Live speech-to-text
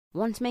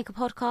Want to make a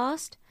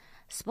podcast?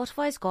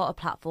 Spotify's got a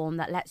platform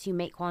that lets you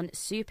make one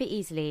super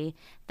easily,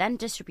 then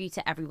distribute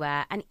it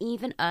everywhere and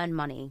even earn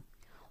money.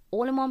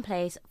 All in one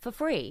place for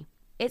free.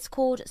 It's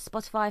called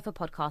Spotify for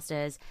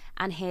Podcasters,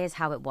 and here's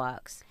how it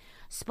works.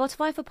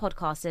 Spotify for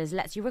Podcasters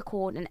lets you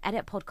record and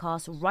edit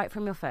podcasts right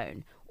from your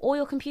phone or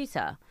your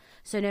computer.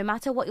 So no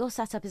matter what your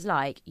setup is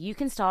like, you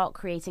can start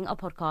creating a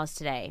podcast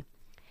today.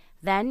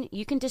 Then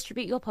you can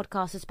distribute your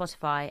podcast to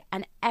Spotify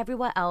and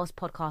everywhere else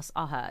podcasts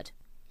are heard.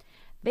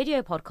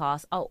 Video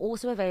podcasts are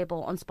also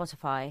available on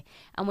Spotify,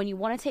 and when you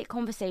want to take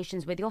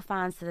conversations with your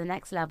fans to the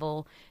next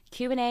level,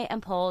 Q&A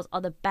and polls are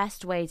the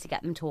best way to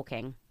get them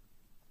talking.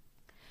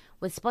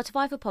 With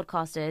Spotify for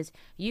Podcasters,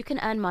 you can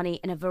earn money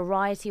in a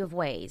variety of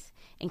ways,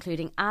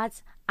 including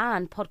ads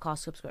and podcast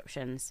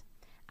subscriptions.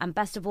 And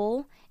best of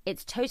all,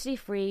 it's totally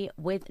free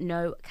with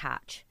no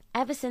catch.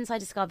 Ever since I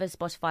discovered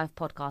Spotify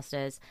for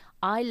Podcasters,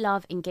 I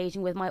love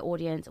engaging with my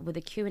audience with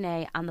the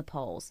Q&A and the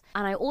polls.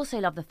 And I also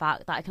love the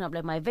fact that I can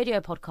upload my video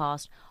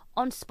podcast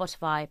onto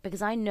Spotify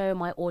because I know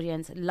my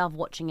audience love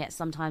watching it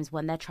sometimes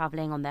when they're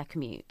traveling on their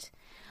commute.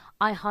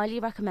 I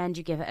highly recommend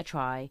you give it a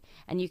try,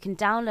 and you can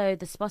download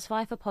the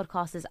Spotify for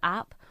Podcasters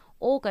app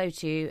or go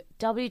to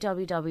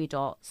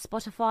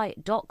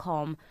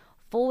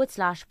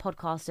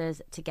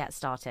www.spotify.com/podcasters to get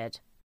started.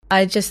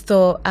 I just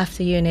thought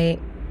after uni,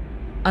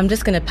 I'm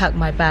just going to pack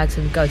my bags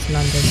and go to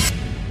London.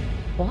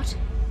 What?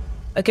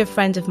 A good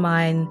friend of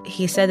mine,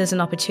 he said there's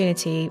an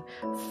opportunity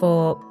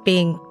for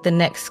being the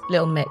next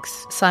Little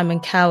Mix. Simon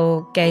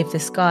Cowell gave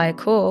this guy a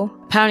call.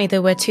 Apparently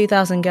there were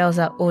 2,000 girls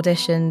that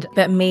auditioned,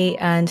 but me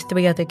and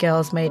 3 other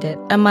girls made it.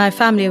 And my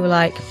family were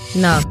like,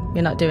 no,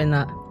 you're not doing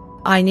that.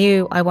 I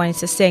knew I wanted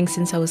to sing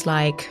since I was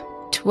like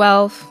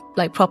 12,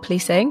 like properly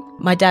sing.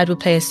 My dad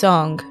would play a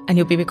song and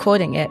he'll be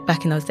recording it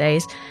back in those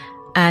days.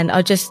 And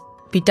I'll just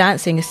be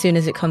dancing as soon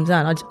as it comes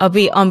on. I'll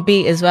be on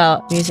beat as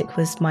well. Music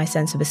was my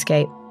sense of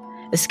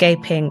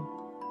escaping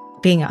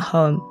being at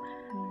home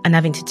and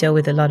having to deal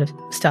with a lot of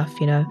stuff,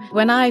 you know.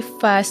 When I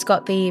first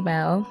got the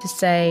email to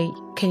say,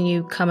 can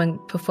you come and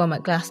perform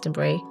at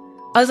Glastonbury?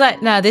 I was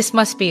like, no, this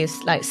must be a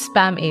like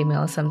spam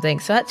email or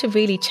something. So I had to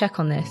really check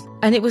on this.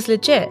 And it was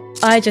legit.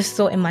 I just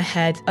thought in my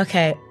head,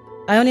 okay,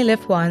 I only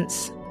live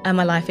once and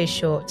my life is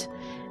short.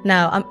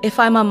 Now, if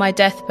I'm on my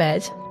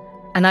deathbed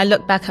and I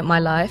look back at my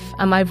life,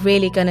 am I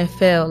really going to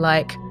feel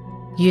like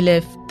you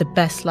lived the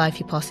best life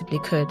you possibly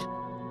could?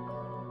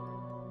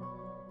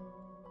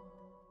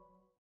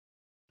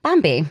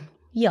 Bambi.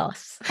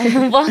 Yes.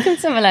 Welcome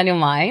to Millennial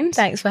Mind.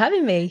 Thanks for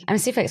having me. I'm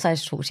super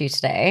excited to talk to you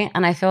today.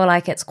 And I feel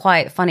like it's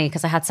quite funny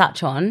because I had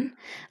Satch on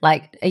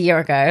like a year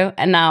ago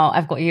and now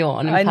I've got you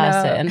on in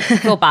person. I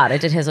feel bad. I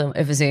did his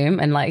over Zoom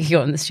and like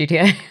you're in the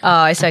studio.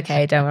 Oh, it's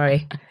okay. Don't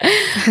worry.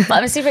 But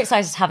I'm super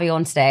excited to have you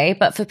on today.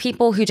 But for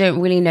people who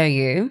don't really know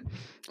you,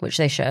 which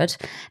they should,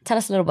 tell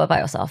us a little bit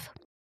about yourself.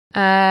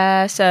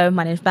 So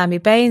my name is Bambi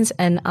Bains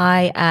and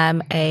I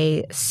am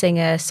a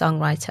singer,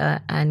 songwriter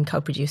and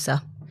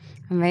co-producer.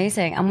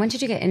 Amazing. And when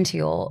did you get into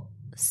your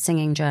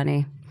singing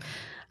journey?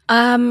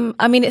 I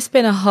mean, it's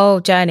been a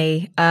whole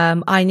journey.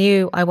 I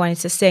knew I wanted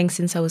to sing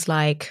since I was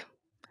like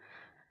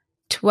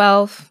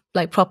 12,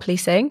 like properly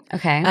sing.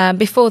 Okay.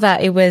 Before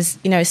that, it was,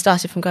 you know, it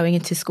started from going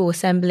into school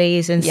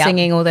assemblies and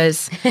singing all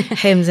those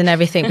hymns and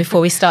everything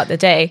before we start the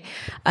day.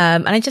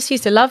 And I just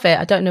used to love it.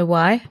 I don't know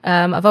why.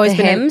 I've always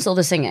been hymns or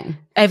the singing?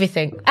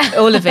 Everything,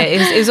 all of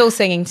it. It was all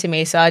singing to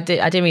me. So I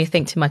didn't really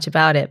think too much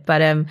about it.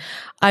 But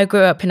I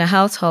grew up in a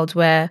household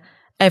where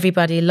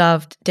everybody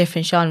loved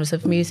different genres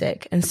of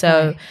music. And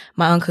so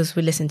my uncles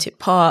would listen to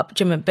pop,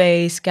 drum and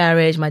bass,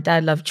 garage. My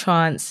dad loved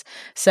trance.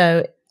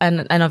 So,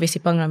 and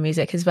obviously Bhangra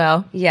music as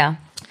well. Yeah.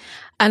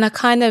 And I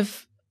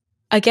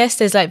guess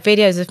there's like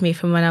videos of me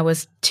from when I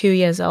was 2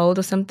 years old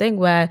or something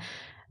where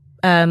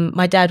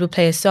my dad would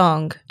play a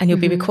song and he'll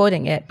be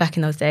recording it back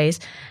in those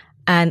days.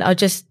 And I'll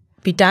just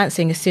be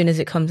dancing as soon as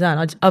it comes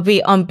on. I'll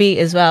be on beat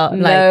as well.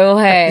 No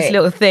way. Like this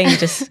little thing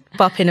just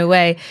bopping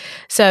away.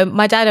 So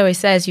my dad always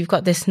says you've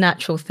got this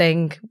natural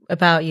thing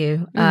about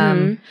you.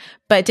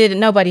 But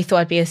nobody thought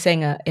I'd be a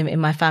singer in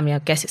my family. I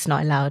guess it's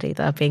not allowed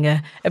either, being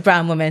a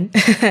brown woman.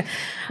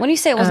 When you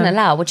say it wasn't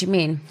allowed, what do you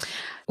mean?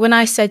 When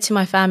I said to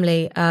my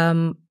family,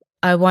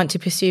 I want to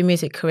pursue a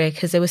music career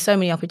because there were so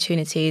many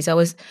opportunities. I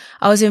was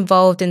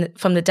involved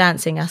from the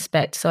dancing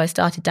aspect. So I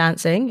started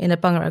dancing in a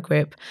Bhangra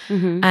group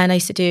and I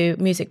used to do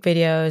music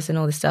videos and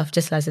all this stuff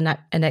just as an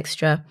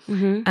extra.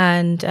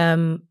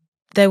 And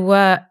there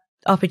were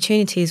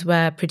opportunities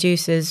where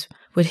producers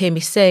would hear me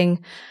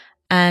sing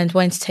and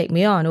wanted to take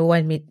me on or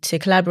wanted me to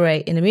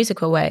collaborate in a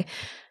musical way.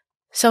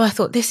 So I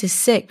thought, this is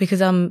sick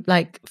because I'm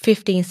like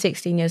 15,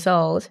 16 years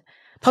old.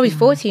 Probably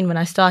 14 when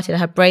I started. I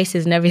had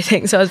braces and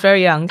everything, so I was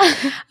very young.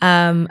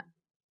 And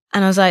I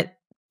was like,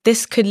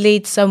 this could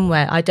lead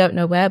somewhere. I don't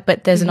know where,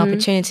 but there's an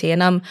opportunity.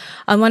 And I'm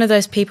one of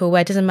those people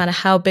where it doesn't matter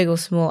how big or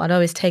small, I'd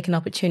always take an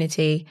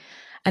opportunity.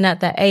 And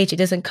at that age, it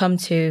doesn't come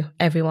to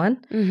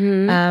everyone.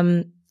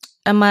 And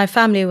my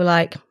family were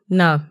like,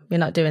 no, you're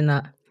not doing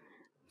that.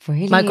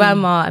 Really? My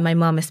grandma and my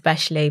mum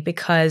especially,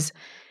 because,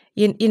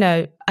 you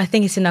know, I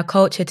think it's in our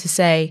culture to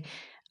say,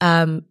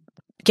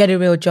 get a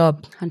real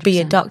job, 100%. be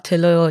a doctor,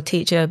 lawyer,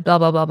 teacher, blah,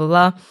 blah, blah, blah,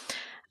 blah.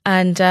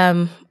 And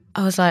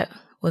I was like,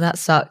 well, that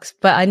sucks.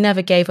 But I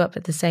never gave up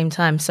at the same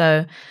time.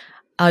 So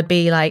I'd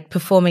be like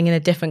performing in a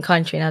different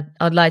country and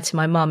I'd lie to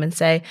my mom and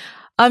say,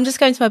 I'm just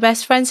going to my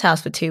best friend's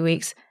house for 2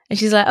 weeks. And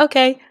she's like,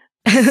 okay.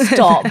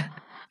 Stop.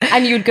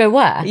 And you'd go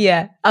where?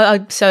 Yeah.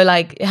 So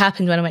like it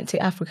happened when I went to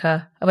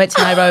Africa. I went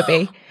to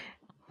Nairobi.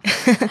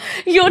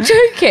 You're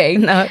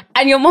joking? No.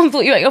 And your mom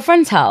thought you were at your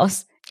friend's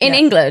house in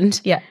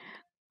England? Yeah.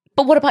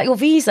 But what about your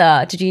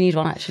visa? Did you need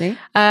one actually?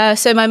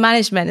 So my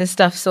management and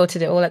stuff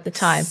sorted it all at the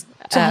time.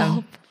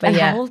 Stop. But and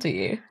yeah. how old are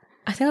you?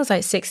 I think I was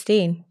like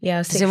 16. Yeah, I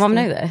was 16. Does your mom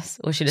know this?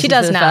 Or she She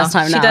does for the now. first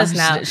time She now? does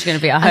now. She's going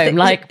to be at home.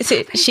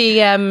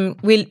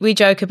 We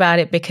joke about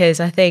it because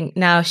I think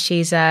now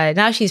she's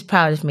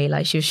proud of me.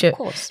 Like she'll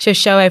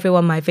show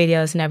everyone my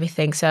videos and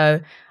everything.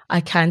 So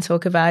I can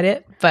talk about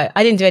it, but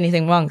I didn't do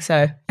anything wrong.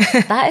 So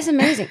that is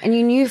amazing. And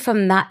you knew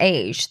from that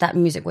age that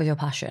music was your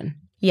passion.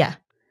 Yeah.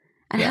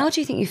 And how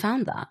do you think you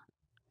found that?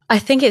 I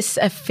think it's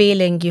a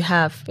feeling you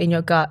have in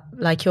your gut,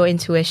 like your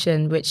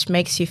intuition, which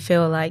makes you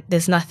feel like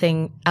there's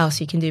nothing else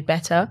you can do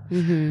better.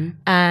 Mm-hmm.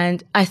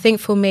 And I think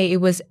for me,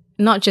 it was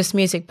not just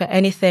music, but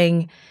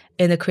anything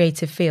in the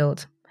creative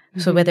field.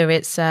 Mm-hmm. So whether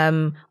it's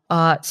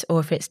art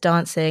or if it's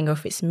dancing or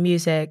if it's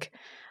music,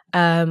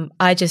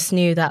 I just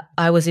knew that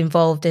I was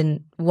involved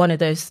in one of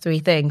those three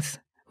things,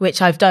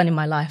 which I've done in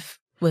my life,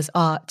 was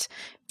art,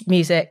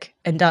 music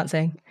and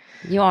dancing.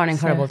 You are an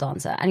incredible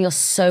dancer and you're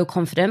so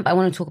confident. But I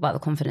want to talk about the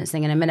confidence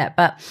thing in a minute.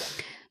 But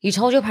you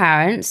told your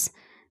parents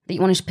that you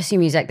wanted to pursue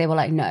music. They were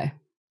like, no.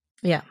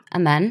 Yeah.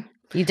 And then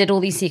you did all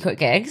these secret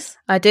gigs.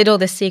 I did all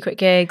the secret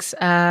gigs.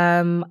 It's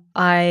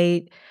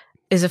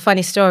a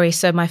funny story.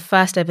 So my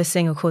first ever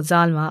single called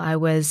Zalma, I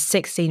was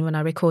 16 when I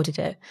recorded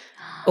it,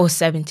 or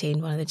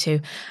 17, one of the two.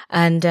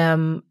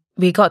 And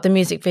we got the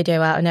music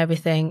video out and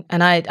everything.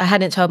 And I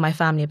hadn't told my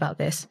family about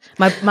this.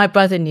 My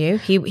brother knew.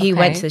 He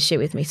went to the shoot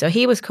with me. So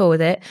he was cool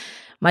with it.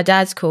 My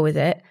dad's cool with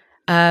it.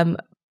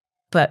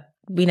 But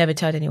we never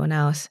told anyone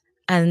else.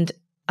 And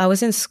I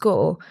was in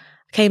school,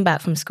 came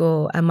back from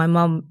school, and my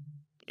mom,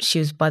 she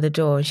was by the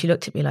door and she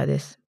looked at me like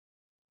this.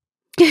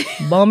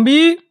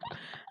 Bambi?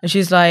 And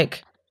she's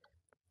like,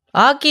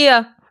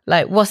 Akia,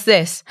 like, what's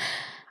this?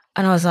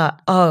 And I was like,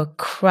 oh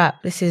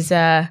crap, this is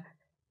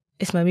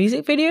it's my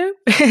music video.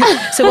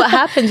 So what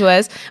happened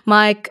was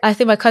I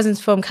think my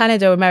cousins from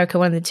Canada or America,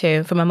 one of the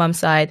two, from my mum's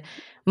side,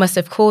 must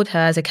have called her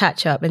as a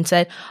catch up and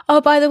said, oh,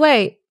 by the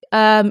way,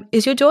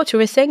 is your daughter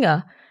a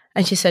singer?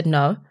 And she said,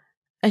 no.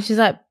 And she's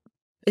like,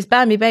 it's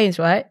Bambi Bains,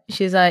 right?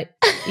 She's like,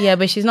 yeah,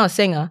 but she's not a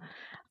singer.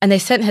 And they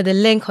sent her the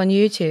link on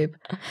YouTube.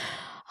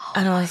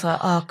 And I was like,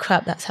 oh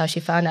crap, that's how she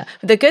found out.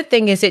 But the good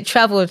thing is it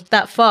traveled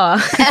that far.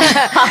 So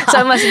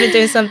I must have been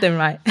doing something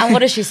right. And what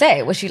did she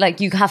say? Was she like,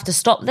 you have to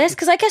stop this?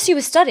 Because I guess you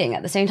were studying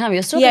at the same time. You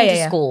were still going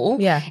to school.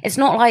 Yeah. It's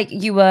not like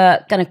you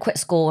were going to quit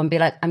school and be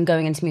like, I'm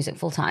going into music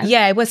full time.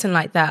 Yeah, it wasn't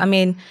like that. I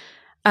mean,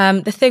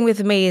 the thing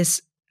with me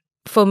is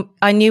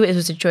I knew it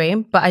was a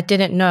dream, but I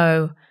didn't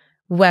know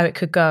where it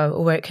could go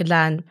or where it could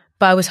land.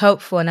 But I was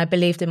hopeful and I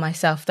believed in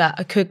myself that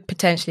I could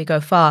potentially go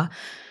far.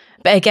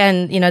 But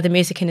again, you know, the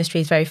music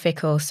industry is very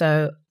fickle.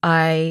 So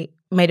I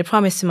made a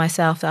promise to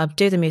myself that I'd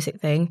do the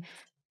music thing,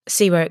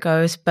 see where it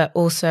goes, but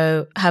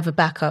also have a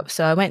backup.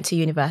 So I went to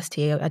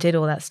university. I did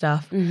all that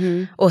stuff.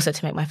 Mm-hmm. Also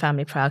to make my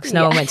family proud, because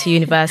no one went to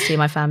university in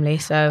my family.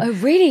 So oh,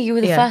 really? You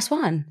were the first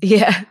one?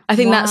 Yeah. I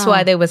think that's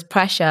why there was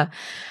pressure.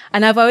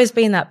 And I've always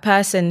been that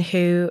person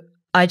who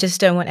I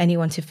just don't want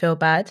anyone to feel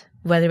bad,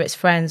 whether it's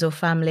friends or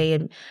family.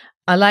 And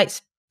I like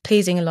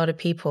pleasing a lot of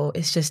people.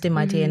 It's just in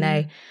my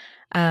DNA.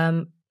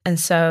 And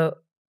so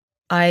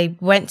I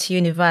went to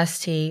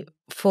university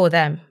for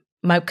them,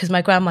 because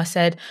my grandma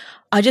said,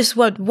 I just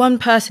want one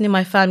person in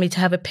my family to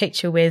have a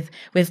picture with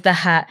the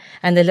hat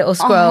and the little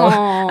scroll.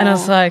 Aww. And I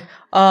was like,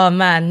 oh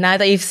man, now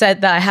that you've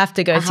said that, I have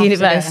to go to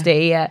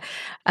university. Yeah.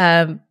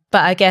 But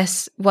I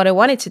guess what I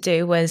wanted to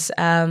do was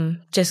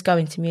just go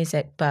into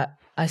music, but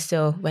I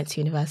still went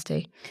to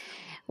university.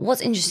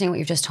 What's interesting, what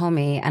you've just told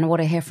me, and what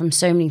I hear from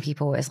so many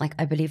people is like,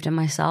 I believed in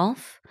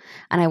myself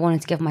and I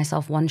wanted to give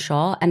myself one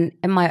shot. And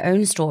in my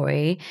own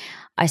story,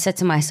 I said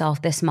to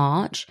myself this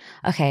March,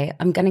 okay,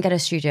 I'm going to get a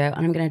studio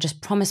and I'm going to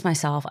just promise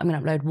myself I'm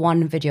going to upload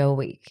one video a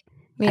week.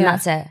 Yeah. And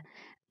that's it.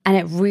 And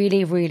it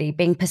really, really,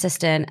 being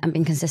persistent and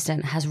being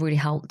consistent has really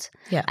helped.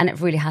 Yeah. And it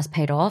really has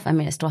paid off. I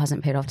mean, it still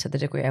hasn't paid off to the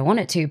degree I want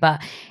it to,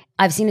 but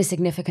I've seen a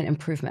significant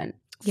improvement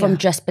from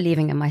just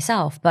believing in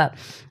myself. But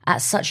at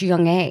such a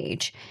young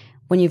age,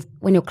 when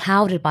you're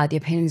clouded by the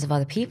opinions of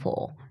other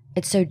people,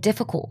 it's so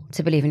difficult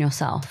to believe in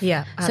yourself.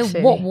 Yeah,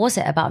 absolutely. So what was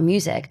it about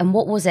music, and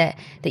what was it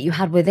that you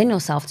had within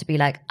yourself to be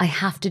like, I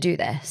have to do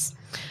this?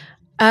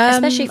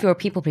 Especially if you're a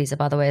people pleaser,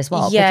 by the way, as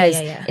well. Because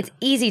it's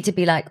easy to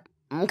be like,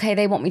 okay,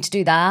 they want me to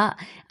do that,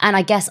 and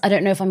I guess I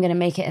don't know if I'm going to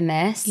make it in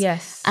this.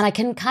 Yes. And I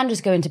can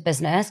just go into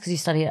business because you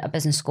studied at a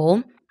business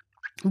school.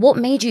 What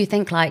made you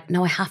think like,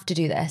 no, I have to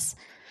do this?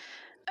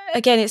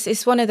 Again,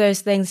 it's one of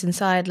those things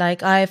inside.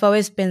 Like, I've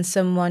always been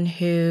someone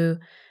who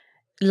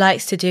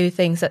likes to do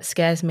things that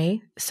scares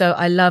me. So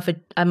I'm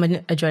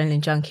an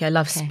adrenaline junkie. I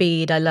love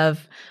speed. I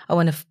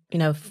want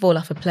to, fall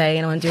off a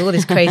plane. I want to do all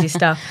this crazy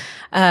stuff.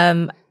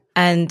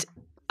 And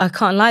I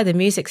can't lie, the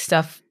music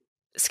stuff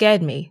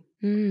scared me.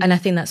 And I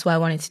think that's why I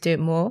wanted to do it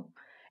more.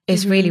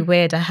 It's really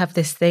weird. I have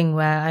this thing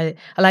where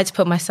I like to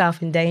put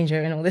myself in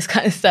danger and all this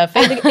kind of stuff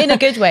in a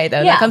good way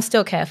though. Like I'm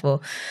still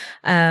careful.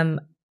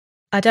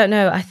 I don't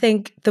know. I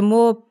think the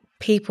more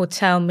people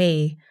tell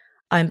me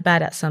I'm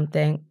bad at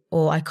something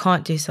or I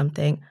can't do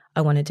something,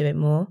 I want to do it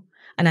more.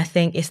 And I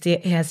think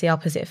it has the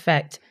opposite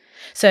effect.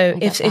 So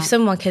if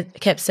someone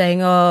kept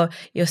saying, oh,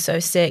 you're so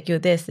sick, you're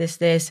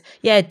this,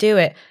 yeah, do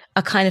it.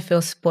 I kind of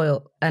feel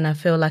spoiled and I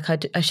feel like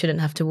I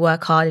shouldn't have to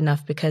work hard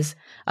enough because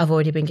I've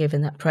already been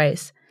given that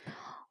praise.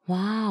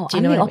 Wow,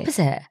 I'm the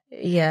opposite.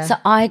 Yeah. So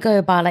I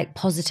go by like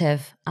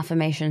positive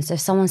affirmations. So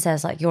if someone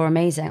says like, you're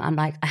amazing, I'm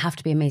like, I have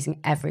to be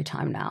amazing every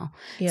time now.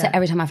 Yeah. So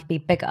every time I have to be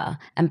bigger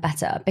and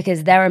better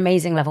because their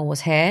amazing level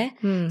was here.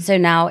 So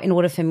now in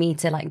order for me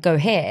to like go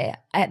here,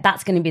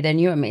 that's going to be their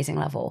new amazing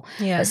level.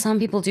 Yeah. But some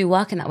people do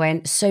work in that way.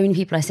 And so many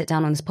people I sit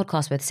down on this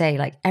podcast with say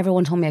like,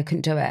 everyone told me I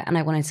couldn't do it. And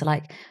I wanted to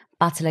like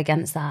battle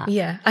against that.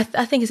 Yeah. I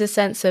think it's a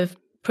sense of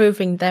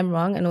proving them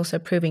wrong and also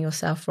proving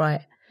yourself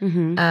right.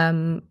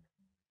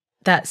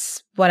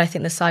 That's what I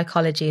think the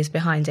psychology is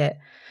behind it.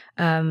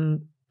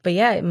 But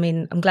yeah, I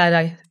mean, I'm glad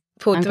I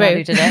pulled through. Glad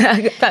you did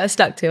it. I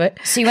stuck to it.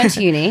 So you went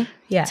to uni.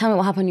 Yeah. Tell me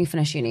what happened when you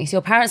finished uni. So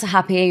your parents are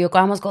happy. Your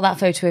grandma's got that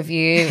photo of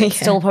you. It's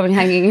still probably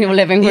hanging in your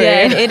living room.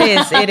 Yeah, it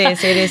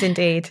is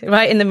indeed.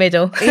 Right in the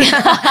middle.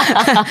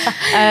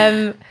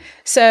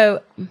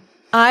 So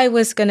I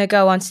was going to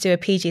go on to do a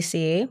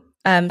PGCE.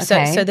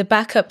 So the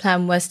backup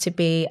plan was to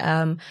be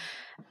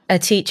a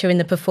teacher in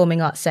the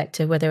performing arts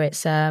sector, whether it's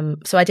so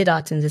I did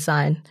art and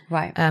design,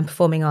 right?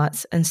 Performing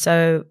arts, and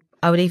so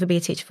I would either be a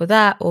teacher for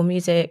that or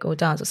music or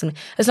dance or something.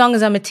 As long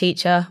as I'm a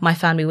teacher, my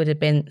family would have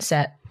been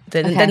set.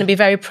 Then they'd be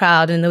very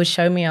proud and they would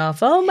show me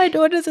off. Oh, my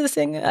daughter's a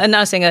singer, and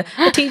now a singer,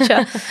 a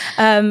teacher.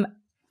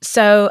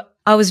 So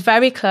I was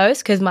very close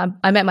because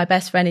I met my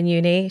best friend in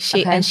uni.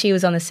 She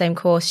was on the same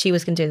course. She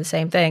was going to do the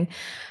same thing,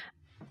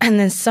 and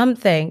then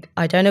something,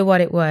 I don't know what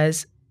it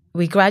was.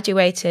 We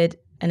graduated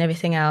and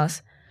everything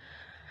else.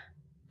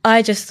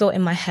 I just thought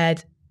in my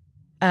head,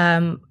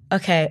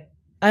 okay,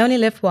 I only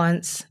live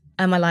once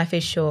and my life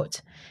is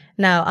short.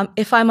 Now,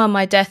 if I'm on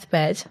my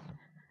deathbed,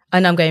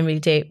 and I'm going really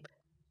deep,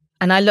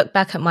 and I look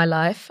back at my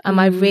life, am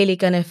I really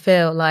going to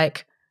feel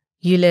like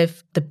you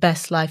live the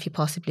best life you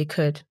possibly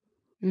could?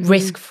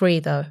 Risk-free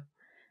though.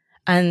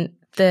 And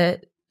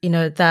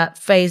that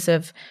phase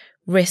of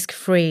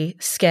risk-free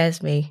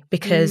scares me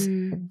because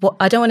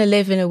I don't want to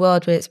live in a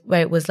world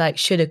where it was like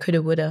shoulda,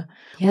 coulda, woulda.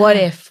 Yeah.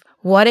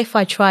 What if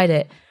I tried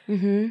it?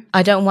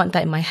 I don't want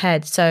that in my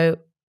head. So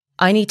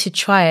I need to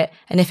try it.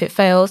 And if it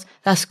fails,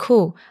 that's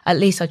cool. At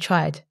least I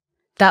tried.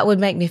 That would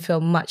make me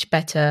feel much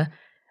better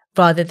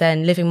rather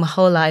than living my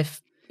whole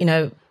life,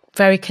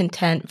 very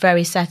content,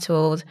 very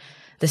settled,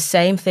 the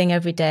same thing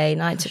every day,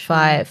 9 to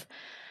 5,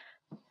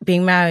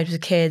 being married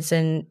with kids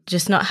and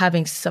just not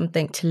having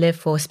something to live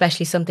for,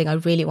 especially something I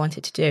really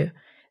wanted to do.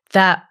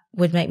 That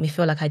would make me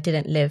feel like I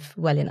didn't live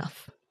well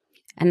enough.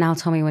 And now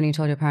tell me when you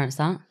told your parents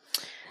that.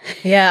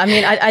 Yeah, I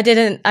mean, I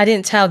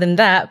didn't tell them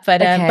that,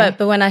 but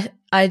but when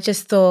I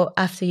just thought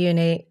after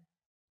uni,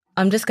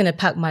 I'm just going to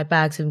pack my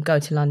bags and go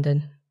to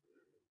London.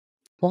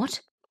 What?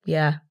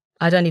 Yeah,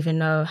 I don't even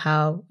know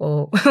how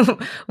or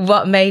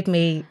what made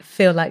me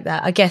feel like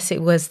that. I guess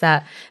it was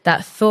that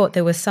thought.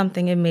 There was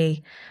something in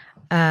me.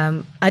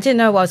 I didn't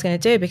know what I was going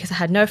to do because I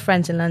had no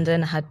friends in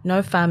London. I had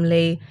no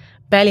family,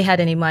 barely had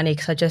any money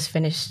because I just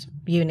finished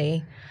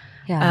uni.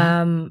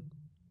 Yeah.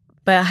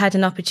 But I had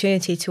an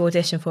opportunity to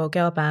audition for a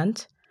girl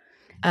band.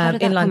 How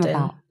did that in London.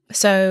 come about?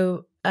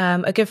 So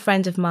a good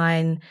friend of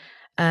mine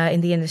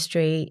in the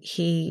industry,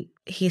 he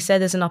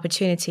said there's an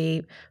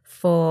opportunity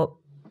for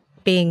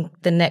being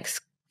the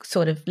next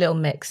sort of little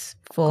mix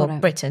for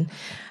Britain.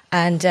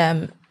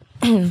 And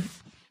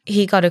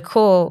he got a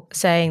call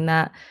saying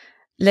that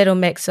Little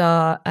Mix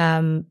are,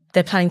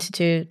 they're planning to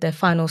do their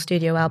final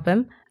studio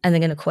album and they're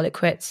going to call it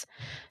quits.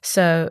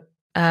 So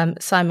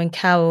Simon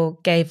Cowell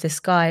gave this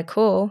guy a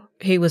call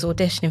who was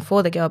auditioning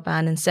for the girl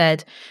band and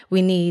said,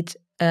 we need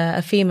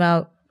a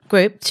female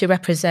group to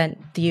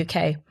represent the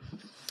UK.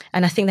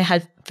 And I think they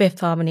had Fifth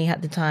Harmony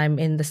at the time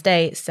in the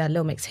States, they had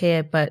Little Mix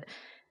here, but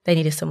they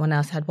needed someone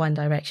else, had One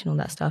Direction, all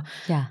that stuff.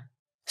 Yeah.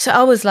 So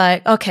I was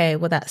like, okay,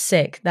 well, that's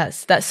sick.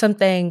 That's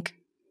something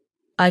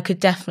I could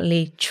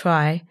definitely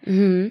try,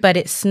 but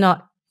it's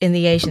not in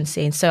the Asian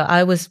scene. So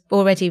I was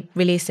already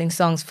releasing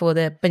songs for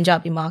the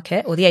Punjabi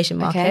market or the Asian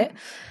market.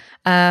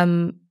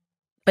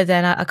 But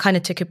then I kind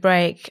of took a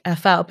break. I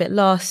felt a bit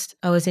lost.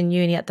 I was in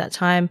uni at that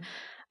time.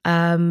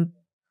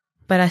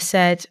 But I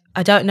said,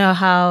 I don't know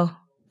how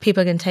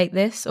people are going to take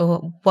this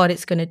or what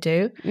it's going to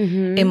do.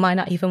 It might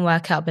not even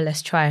work out, but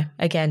let's try.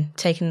 Again,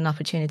 taking an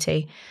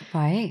opportunity.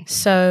 Right.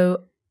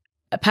 So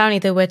apparently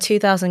there were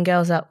 2,000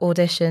 girls that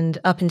auditioned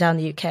up and down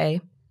the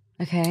UK.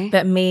 Okay.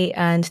 But me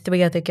and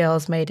 3 other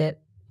girls made it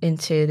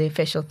into the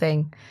official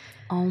thing.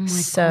 Oh my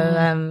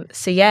God.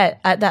 So yeah,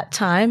 at that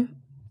time,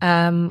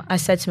 I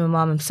said to my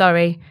mom, I'm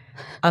sorry,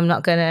 I'm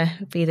not going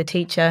to be the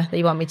teacher that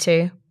you want me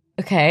to.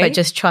 Okay. But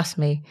just trust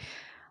me.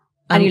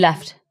 And you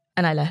left?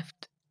 And I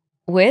left.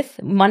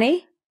 With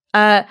money?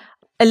 A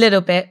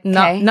little bit.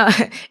 Okay.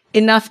 Not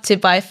enough to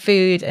buy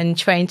food and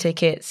train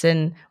tickets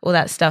and all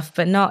that stuff,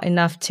 but not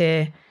enough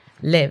to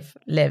live,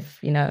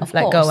 Of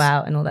like course. go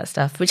out and all that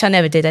stuff, which I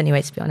never did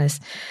anyway, to be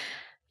honest.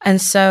 And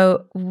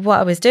so what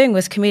I was doing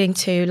was commuting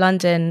to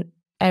London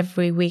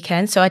every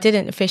weekend. So I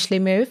didn't officially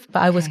move,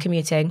 but I was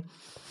commuting.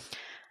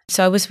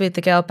 So I was with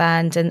the girl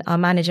band, and our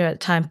manager at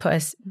the time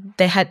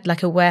they had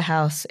like a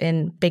warehouse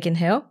in Biggin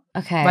Hill.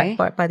 Okay.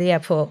 Right by the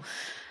airport.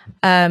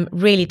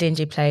 Really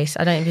dingy place.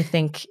 I don't even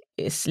think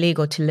it's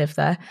legal to live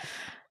there.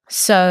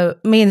 So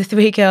me and the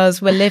 3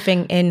 girls were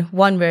living in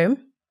one room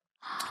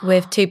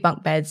with 2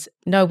 bunk beds,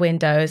 no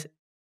windows,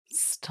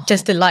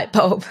 just a light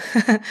bulb.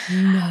 No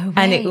way.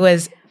 And it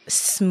was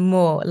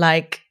small.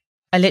 Like,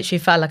 I literally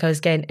felt like I was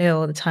getting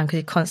ill all the time because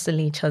you're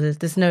constantly each other.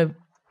 There's no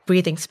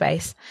breathing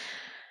space.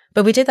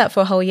 But we did that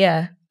for a whole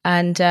year.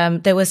 And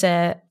there was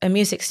a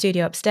music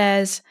studio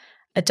upstairs,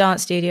 a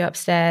dance studio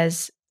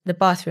upstairs. The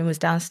bathroom was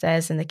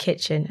downstairs in the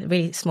kitchen, a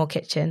really small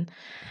kitchen.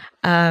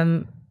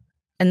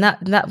 And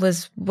that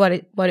was what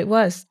it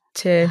was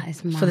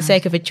for the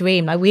sake of a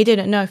dream. Like, we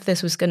didn't know if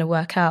this was going to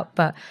work out,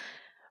 but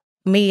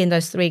me and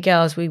those 3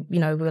 girls, we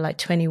were like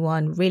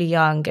 21, really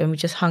young, and we're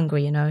just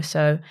hungry,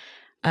 So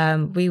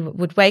we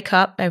would wake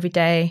up every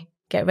day,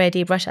 get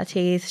ready, brush our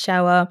teeth,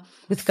 shower.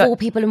 With 4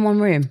 people in one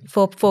room?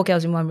 4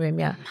 girls in one room,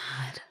 yeah.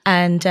 Mad.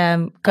 And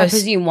I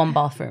presume 1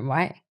 bathroom,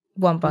 right?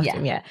 1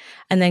 bathroom, yeah.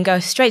 And then go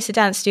straight to the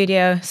dance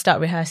studio, start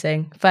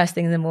rehearsing first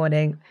thing in the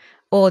morning,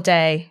 all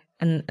day,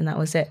 and that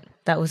was it.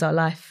 That was our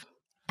life.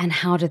 And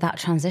how did that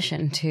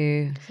transition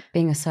to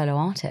being a solo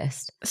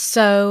artist?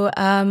 So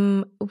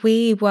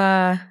we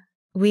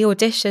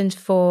auditioned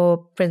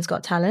for Britain's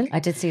Got Talent. I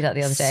did see that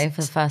the other day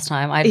for the first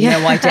time. I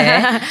had no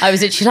idea. I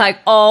was literally like,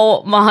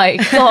 oh my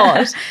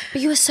God.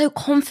 But you were so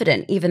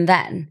confident even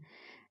then.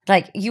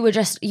 Like, you were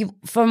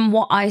from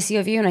what I see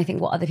of you, and I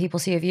think what other people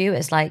see of you,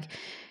 is like,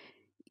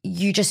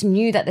 you just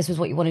knew that this was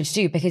what you wanted to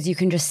do because you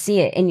can just see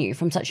it in you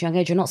from such a young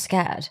age. You're not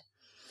scared.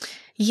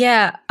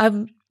 Yeah.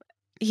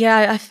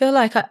 I feel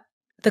like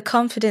the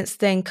confidence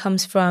thing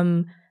comes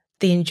from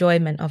the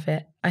enjoyment of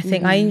it. I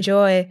think I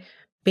enjoy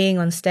being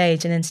on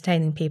stage and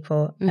entertaining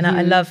people. And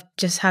I love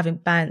just having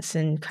bants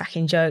and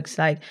cracking jokes.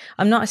 Like,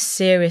 I'm not a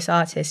serious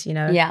artist,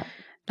 Yeah.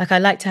 Like, I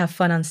like to have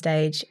fun on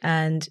stage,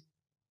 and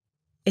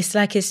it's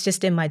like it's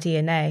just in my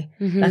DNA.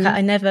 Like,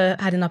 I never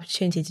had an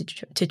opportunity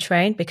to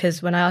train,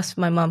 because when I asked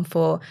my mum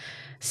for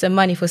some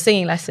money for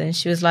singing lessons,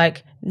 she was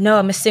like, no,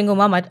 I'm a single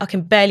mum. I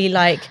can barely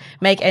like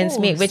make ends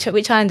meet,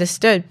 which I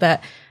understood.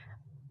 But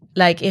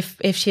like,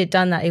 if she had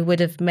done that, it would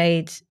have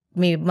made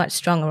me a much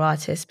stronger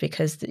artist,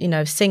 because,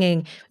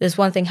 singing, there's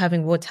one thing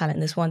having raw talent,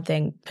 and there's one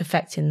thing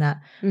perfecting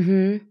that.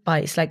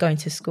 But it's like going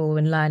to school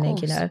and learning,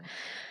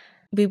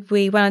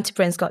 We went on to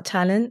Britain's Got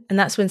Talent, and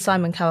that's when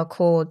Simon Cowell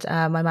called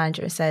my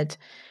manager and said,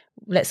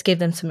 let's give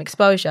them some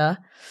exposure.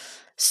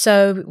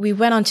 So we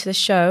went on to the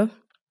show.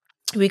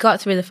 We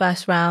got through the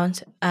first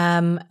round,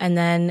 and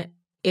then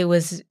it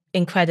was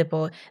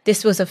incredible.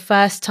 This was the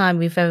first time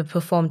we've ever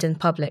performed in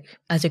public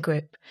as a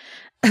group.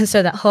 And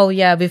so that whole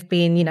year we've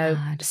been,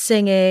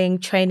 singing,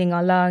 training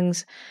our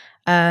lungs,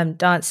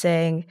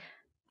 dancing,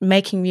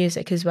 making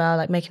music as well,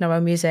 like making our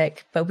own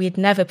music, but we'd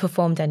never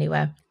performed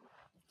anywhere.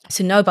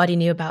 So nobody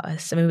knew about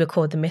us. I mean, we were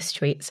called the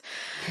Mysteries.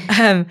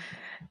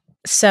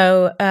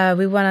 So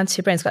we went on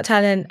to Britain's Got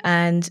Talent,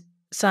 and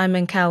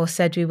Simon Cowell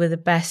said we were the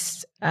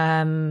best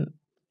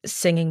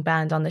singing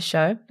band on the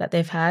show that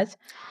they've had.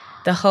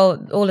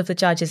 All of the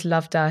judges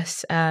loved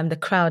us. The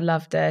crowd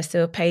loved us.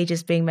 There were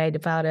pages being made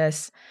about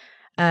us.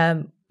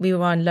 We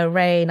were on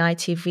Lorraine,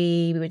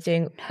 ITV. We were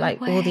doing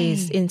all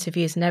these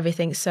interviews and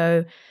everything.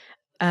 So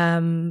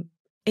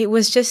it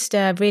was just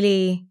a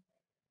really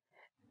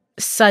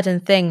sudden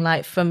thing,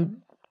 like from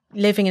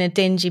living in a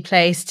dingy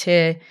place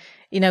to,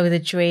 with a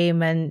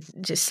dream, and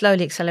just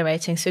slowly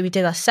accelerating. So we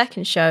did our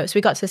second show. So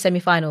we got to the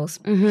semi-finals.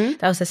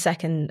 That was the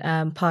second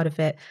part of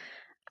it.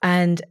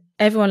 And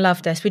everyone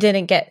loved us. We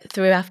didn't get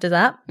through after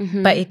that,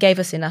 but it gave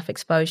us enough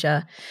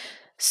exposure.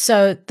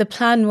 So the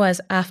plan was,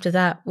 after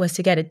that, was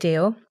to get a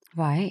deal.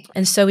 Right.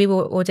 And so we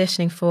were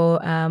auditioning for,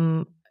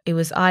 it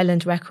was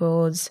Island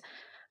Records.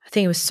 I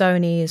think it was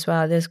Sony as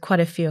well. There's quite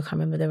a few. I can't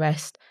remember the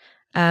rest.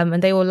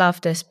 And they all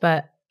loved us,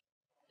 but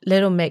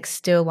Little Mix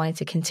still wanted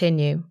to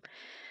continue,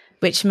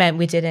 which meant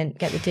we didn't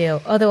get the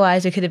deal.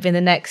 Otherwise, we could have been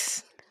the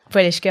next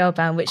British girl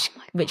band, which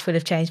would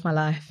have changed my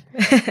life.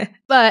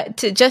 But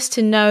just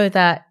to know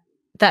that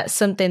that's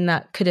something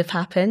that could have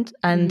happened,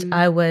 and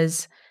I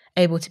was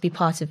able to be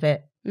part of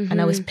it,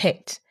 and I was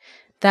picked,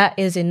 that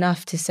is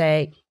enough to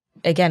say,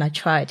 again, I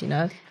tried,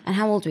 And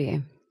how old were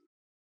you?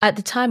 At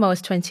the time, I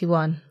was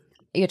 21.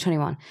 You're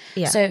 21.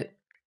 Yeah. So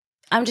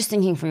I'm just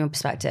thinking from your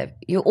perspective.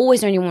 You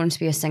always only wanted to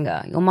be a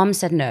singer. Your mum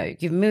said no.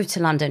 You've moved to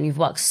London. You've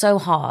worked so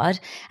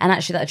hard. And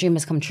actually that dream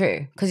has come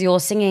true because you're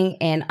singing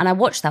in, and I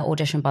watched that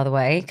audition, by the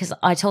way, because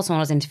I told someone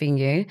I was interviewing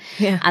you.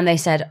 Yeah. And they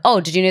said, oh,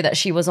 did you know that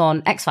she was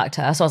on X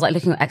Factor? So I was like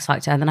looking at X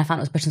Factor, and then I found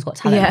it was Britain's Got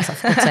Talent. Yeah. So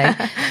for God's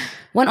sake.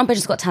 Went on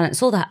Britain's Got Talent,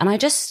 saw that. And I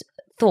just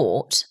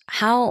thought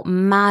how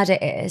mad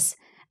it is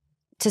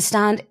to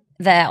stand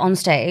there on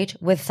stage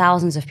with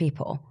thousands of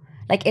people.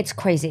 Like, it's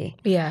crazy.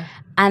 Yeah.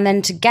 And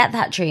then to get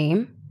that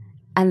dream,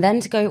 and then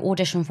to go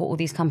audition for all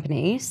these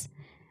companies,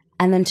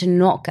 and then to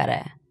not get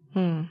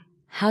it.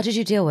 How did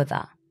you deal with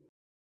that?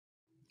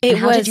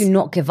 How did you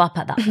not give up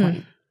at that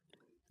point?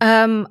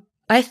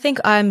 I think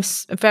I'm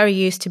very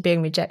used to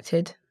being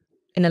rejected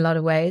in a lot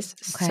of ways.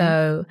 Okay.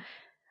 So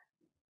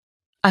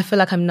I feel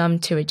like I'm numb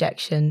to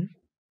rejection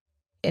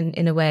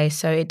in a way.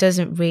 So it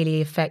doesn't really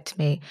affect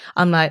me.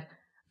 I'm like,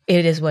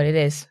 it is what it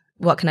is.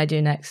 What can I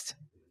do next?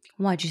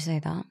 Why'd you say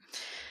that?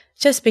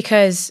 Just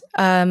because,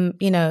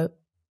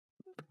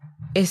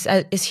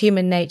 it's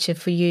human nature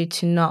for you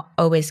to not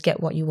always get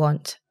what you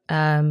want,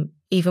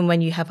 even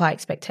when you have high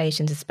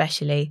expectations,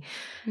 especially,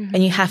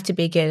 and you have to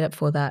be geared up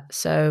for that.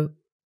 So,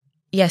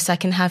 yes, I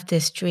can have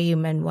this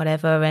dream and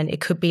whatever, and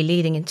it could be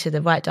leading into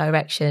the right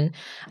direction,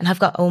 and I've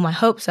got all my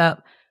hopes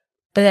up,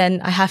 but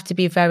then I have to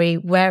be very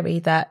wary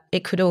that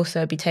it could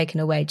also be taken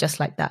away just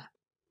like that.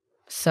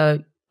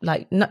 So,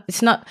 like,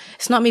 it's not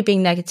me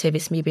being negative;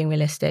 it's me being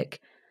realistic,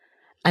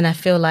 and I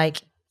feel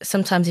like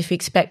sometimes if you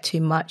expect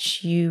too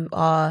much, you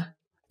are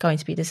going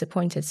to be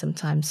disappointed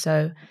sometimes.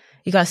 So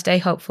you got to stay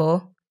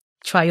hopeful,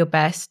 try your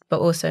best,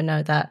 but also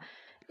know that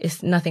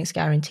nothing's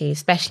guaranteed,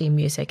 especially in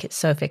music. It's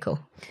so fickle.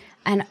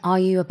 And are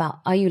you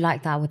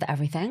like that with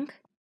everything?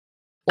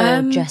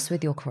 Or just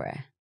with your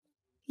career?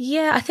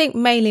 Yeah, I think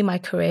mainly my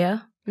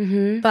career.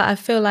 But I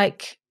feel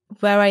like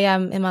where I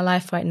am in my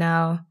life right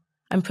now,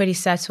 I'm pretty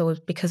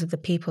settled because of the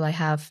people I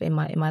have in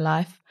my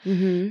life,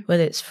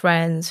 whether it's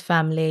friends,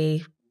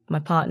 family, my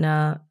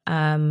partner,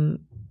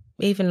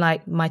 even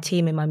like my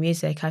team in my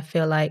music. I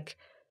feel like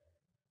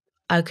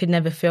I could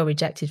never feel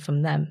rejected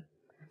from them.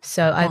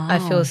 So Wow. I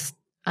feel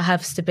I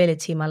have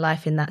stability in my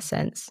life in that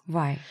sense.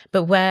 Right.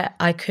 But where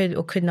I could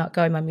or could not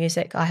go in my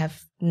music, I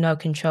have no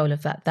control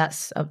of that.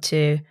 That's up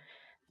to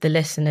the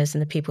listeners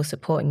and the people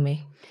supporting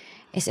me.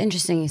 It's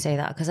interesting you say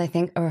that, because I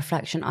think a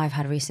reflection I've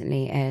had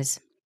recently is,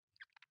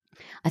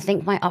 I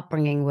think my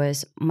upbringing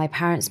was, my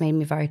parents made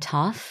me very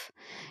tough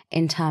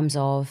in terms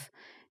of,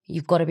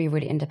 you've got to be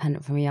really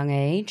independent from a young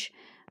age.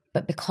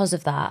 But because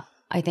of that,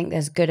 I think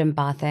there's good and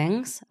bad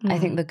things. I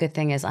think the good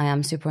thing is I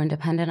am super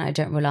independent. I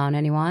don't rely on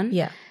anyone.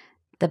 Yeah.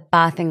 The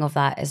bad thing of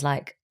that is,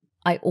 like,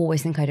 I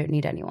always think I don't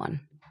need anyone.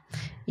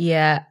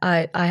 Yeah,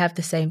 I have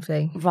the same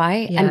thing.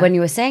 Right? Yeah. And when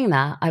you were saying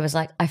that, I was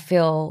like, I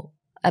feel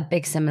a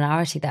big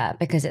similarity there,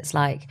 because it's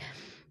like,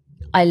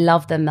 I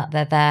love them that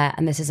they're there,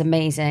 and this is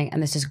amazing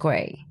and this is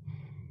great.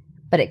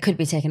 But it could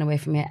be taken away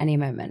from me at any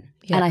moment.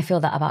 Yeah. And I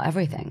feel that about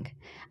everything.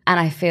 And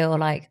I feel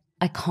like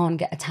I can't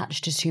get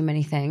attached to too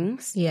many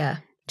things. Yeah.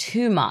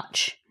 Too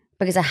much.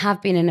 Because I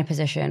have been in a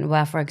position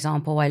where, for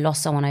example, I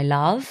lost someone I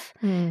love,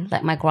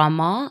 like my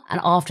grandma. And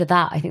after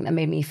that, I think that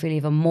made me feel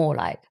even more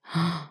like,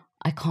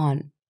 I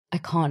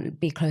can't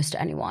be close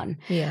to anyone.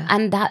 Yeah.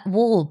 And that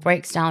wall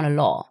breaks down a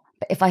lot.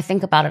 But if I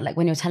think about it, like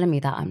when you're telling me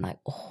that, I'm like,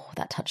 oh,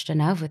 that touched a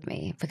nerve with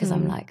me. Because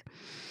I'm like,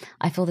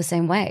 I feel the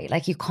same way.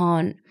 Like, you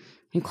can't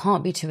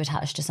be too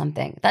attached to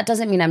something. That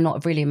doesn't mean I'm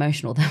not really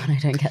emotional though when I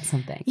don't get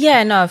something.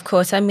 Yeah, no, of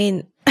course. I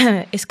mean,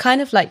 it's kind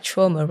of like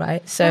trauma,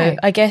 right? So right.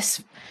 I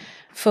guess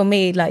for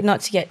me, like, not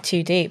to get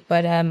too deep,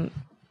 but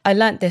I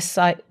learned this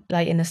like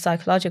in a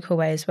psychological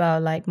way as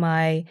well. Like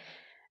my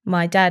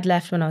dad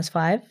left when I was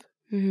 5,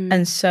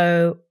 and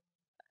so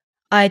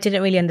I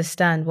didn't really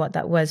understand what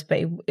that was.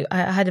 But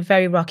I had a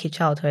very rocky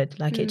childhood.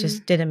 Like it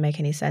just didn't make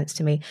any sense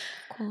to me.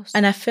 Of course.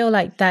 And I feel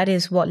like that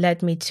is what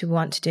led me to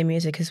want to do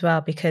music as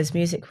well, because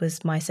music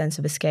was my sense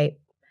of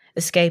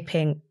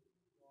escaping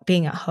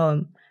being at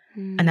home.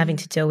 And having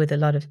to deal with a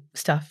lot of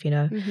stuff, you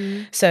know.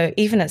 So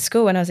even at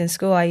school, when I was in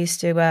school, I used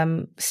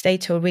to stay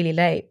till really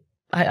late.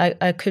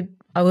 I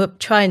would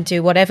try and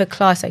do whatever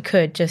class I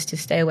could just to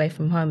stay away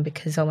from home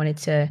because I wanted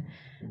to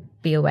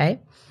be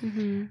away.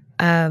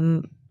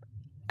 And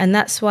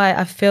that's why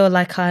I feel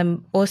like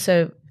I'm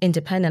also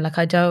independent. Like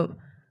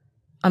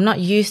I'm not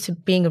used to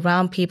being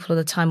around people all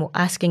the time or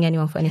asking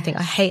anyone for anything.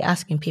 Yes. I hate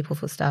asking people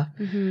for stuff.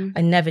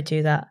 I never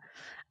do that.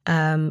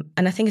 And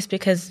I think it's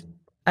because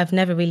I've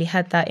never really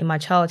had that in my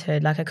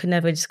childhood. Like I could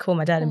never just call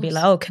my dad and be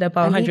like, oh, can I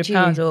borrow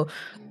 £100 or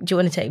do you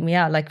want to take me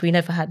out? Like we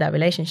never had that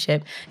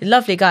relationship. A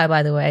lovely guy,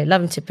 by the way,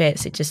 love him to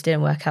bits. It just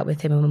didn't work out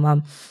with him and my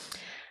mum.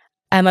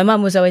 And my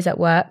mum was always at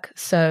work.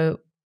 So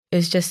it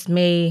was just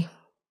me.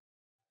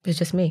 It was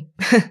just me.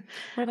 What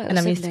about and your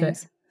I'm used to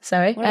it.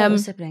 Sorry? What about your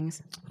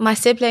siblings? My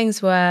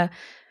siblings they're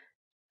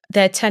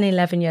 10,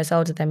 11 years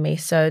older than me.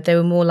 So they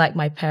were more like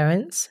my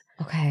parents.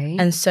 Okay.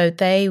 And so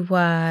they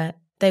would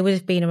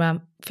have been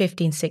around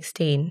 15,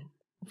 16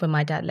 when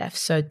my dad left.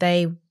 So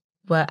they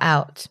were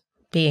out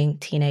being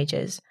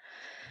teenagers.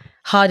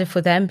 harder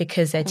for them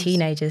because they're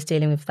teenagers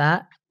dealing with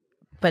that,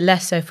 but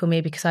less so for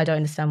me because I don't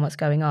understand what's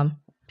going on.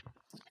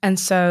 And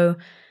so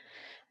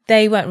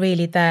they weren't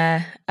really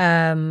there.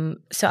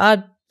 So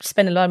I'd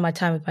spend a lot of my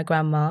time with my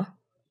grandma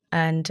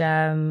and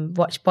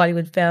watch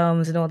Bollywood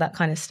films and all that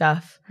kind of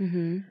stuff.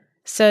 Mm-hmm.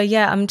 So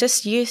yeah, I'm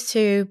just used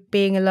to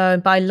being alone,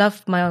 but I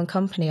love my own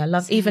company. I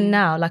love, even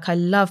now, like I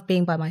love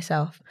being by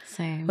myself.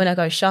 Same. When I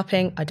go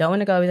shopping, I don't want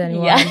to go with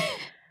anyone. Yeah.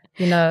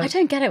 You know, I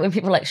don't get it when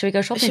people are like, should we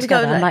go shopping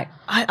together? I'm like,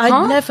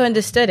 I never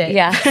understood it.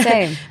 Yeah,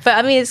 same. But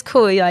I mean, it's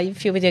cool, like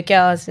if you're with your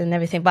girls and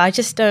everything, but I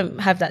just don't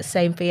have that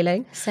same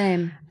feeling.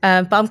 Same.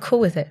 But I'm cool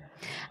with it.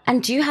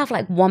 And do you have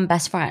like one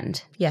best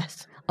friend?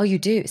 Yes. Oh, you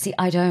do? See,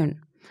 I don't.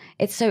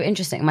 It's so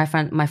interesting. My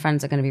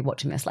friends are going to be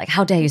watching this. Like,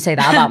 how dare you say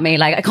that about me?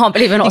 Like, I can't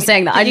believe you're not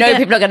saying that. I know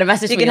people are going to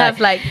message me. You can have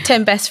like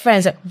 10 best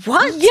friends. Like,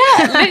 what?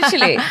 Yeah,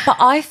 literally. But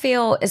I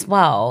feel as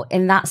well,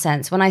 in that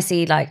sense, when I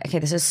see like, okay,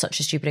 this is such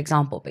a stupid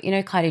example, but you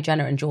know, Kylie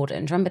Jenner and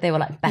Jordan, do you remember they were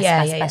like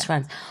best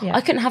friends? Yeah. I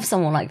couldn't have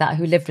someone like that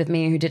who lived with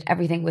me, who did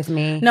everything with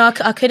me. No,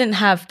 I couldn't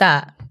have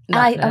that. No.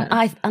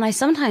 And I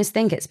sometimes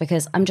think it's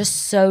because I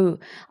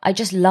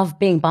just love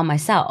being by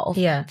myself.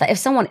 Yeah. That if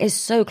someone is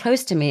so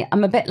close to me,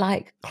 I'm a bit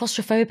like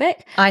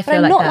claustrophobic. I feel but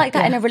I'm like not that, like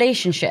that in a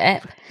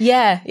relationship.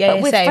 Yeah.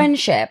 But with same.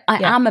 friendship,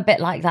 I am a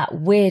bit like that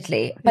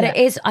weirdly. But it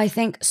is, I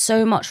think,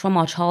 so much from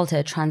our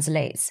childhood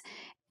translates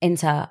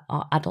into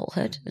our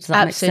adulthood. Does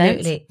that make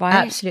sense? Right?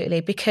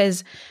 Absolutely.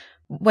 Because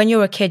when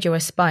you're a kid, you're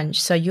a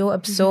sponge. So you're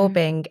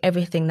absorbing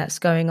everything that's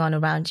going on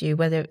around you,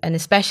 and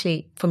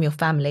especially from your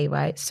family,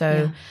 right?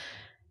 So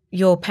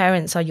your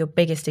parents are your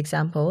biggest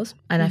examples.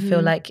 And I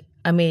feel like,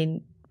 I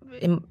mean,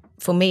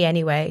 for me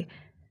anyway,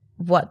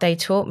 what they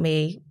taught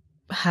me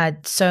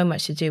had so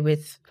much to do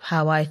with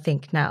how I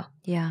think now.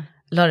 Yeah.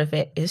 A lot of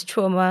it is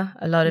trauma.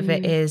 A lot of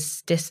it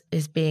is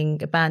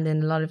being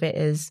abandoned. A lot of it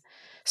is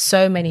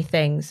so many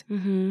things,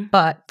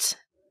 but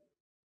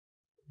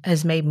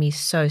has made me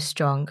so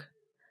strong.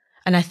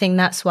 And I think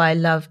that's why I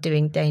love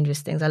doing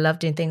dangerous things. I love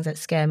doing things that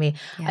scare me.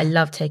 Yeah. I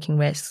love taking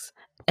risks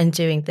and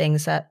doing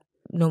things that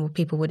normal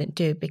people wouldn't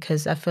do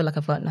because I feel like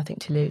I've got nothing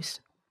to lose.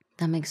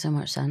 That makes so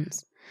much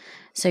sense.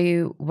 So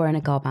you were in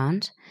a girl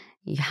band.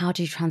 How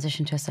do you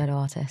transition to a solo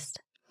artist?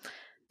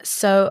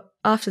 So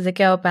after the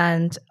girl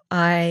band,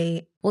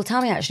 Well,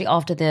 tell me actually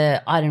after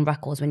the Island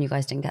Records when you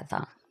guys didn't get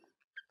that.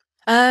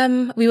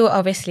 We were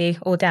obviously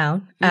all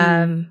down.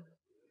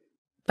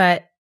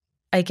 But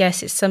I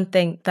guess it's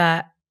something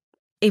that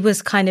it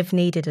was kind of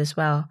needed as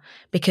well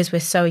because we're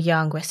so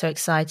young, we're so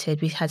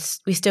excited.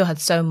 We still had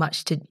so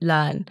much to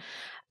learn.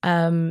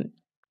 But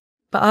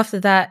after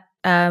that,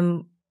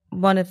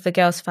 one of the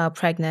girls fell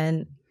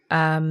pregnant.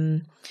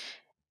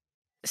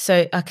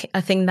 So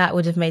I think that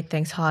would have made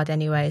things hard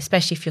anyway,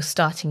 especially if you're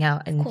starting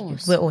out and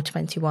we're all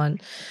 21.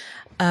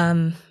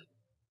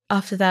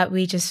 After that,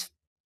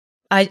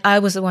 I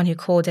was the one who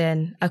called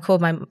in. I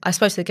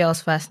spoke to the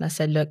girls first and I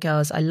said, look,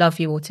 girls, I love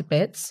you all to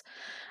bits.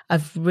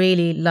 I've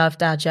really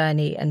loved our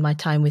journey and my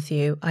time with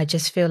you. I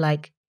just feel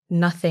like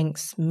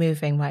nothing's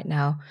moving right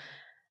now.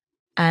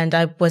 And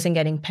I wasn't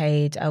getting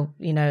paid.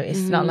 It's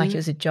not like it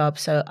was a job.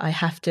 So I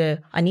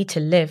need to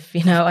live,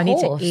 I need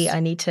to eat.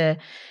 I need to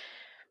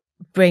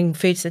bring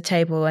food to the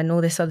table and all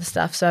this other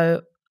stuff.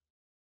 So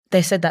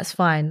they said, that's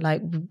fine.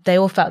 Like they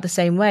all felt the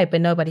same way,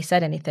 but nobody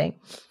said anything.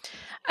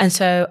 And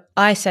so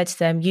I said to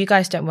them, you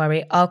guys don't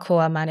worry. I'll call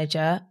our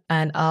manager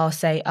and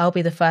I'll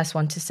be the first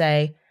one to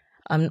say,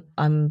 I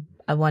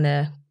want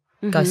to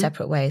go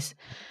separate ways.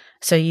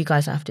 So you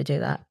guys don't have to do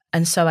that.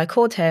 And so I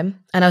called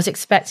him and I was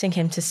expecting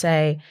him to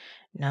say,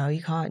 no,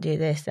 you can't do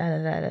this. Da,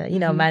 da, da,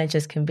 da.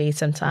 Managers can be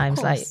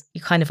sometimes like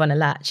you kind of on a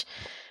latch.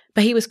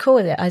 But he was cool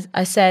with it.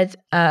 I said,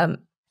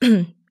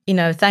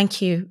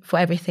 thank you for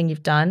everything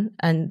you've done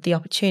and the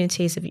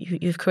opportunities that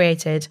you've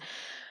created.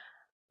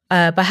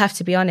 But I have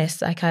to be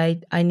honest, like I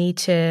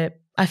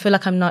feel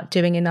like I'm not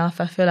doing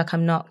enough. I feel like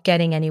I'm not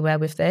getting anywhere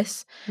with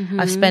this.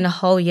 I've spent a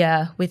whole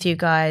year with you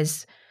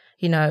guys,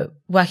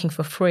 working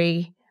for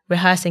free,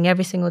 rehearsing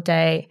every single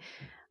day.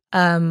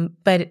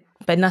 But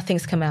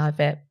nothing's come out of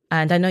it.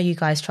 And I know you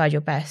guys tried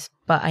your best,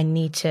 but I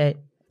need to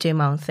do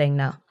my own thing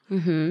now.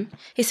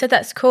 He said,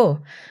 that's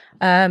cool.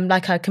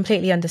 I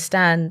completely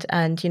understand.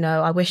 And,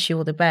 I wish you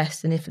all the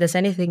best. And if there's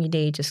anything you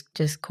need,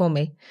 just call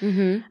me.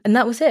 And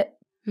that was it.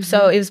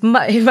 So it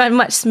ran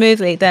much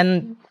smoothly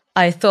than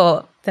I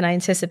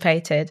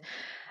anticipated.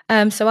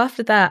 So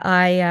after that,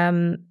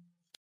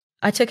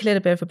 I took a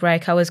little bit of a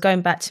break. I was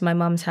going back to my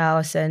mum's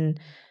house and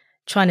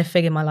trying to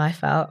figure my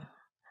life out.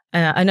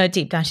 And I know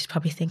deep down she's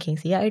probably thinking,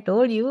 yeah, I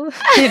told you,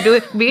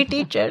 be a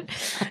teacher.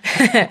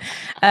 But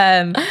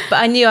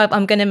I knew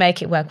I'm going to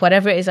make it work.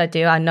 Whatever it is I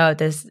do, I know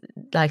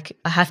I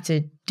have to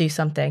do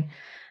something.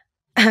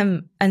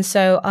 And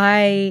so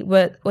I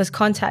was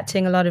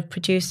contacting a lot of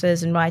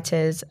producers and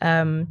writers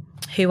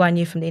who I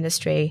knew from the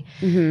industry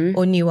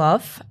or knew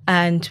of.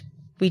 And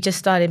we just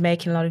started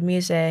making a lot of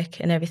music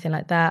and everything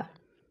like that.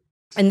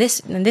 And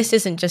this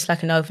isn't just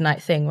like an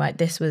overnight thing, right?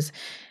 This was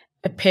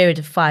a period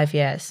of 5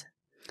 years.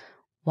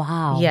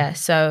 Wow. Yeah,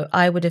 so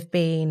I would have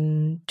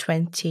been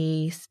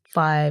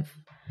 25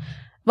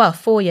 well,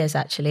 4 years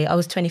actually. I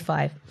was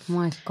 25. Oh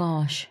my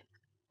gosh.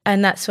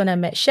 And that's when I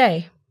met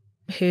Shay,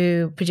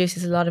 who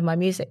produces a lot of my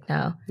music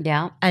now.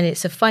 Yeah. And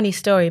it's a funny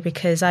story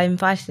because I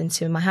invited him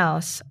to my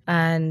house,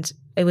 and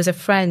it was a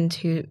friend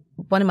who,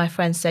 one of my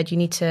friends said, you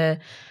need to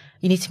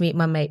meet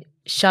my mate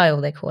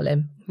Shail, they call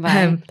him.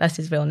 Right. That's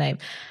his real name.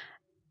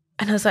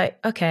 And I was like,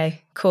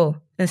 okay, cool.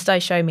 And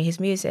started showing me his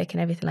music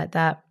and everything like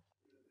that.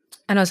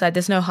 And I was like,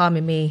 there's no harm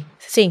in me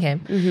seeing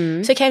him.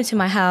 Mm-hmm. So he came to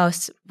my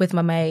house with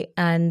my mate,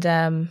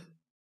 and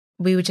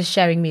we were just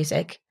sharing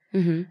music.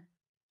 Mm-hmm.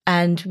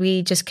 And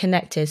we just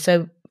connected.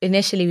 So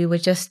initially we were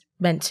just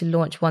meant to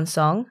launch one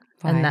song,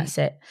 Right. and that's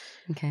it.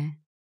 Okay.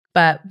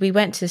 But we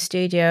went to the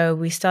studio,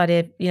 we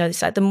started,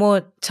 it's like the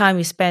more time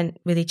we spent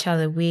with each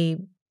other,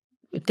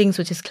 things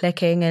were just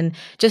clicking, and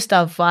just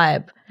our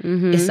vibe.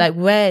 Mm-hmm. It's like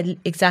we're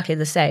exactly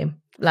the same.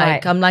 Like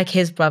Right. I'm like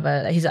his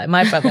brother, he's like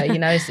my brother,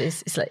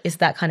 it's like, it's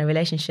that kind of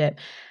relationship.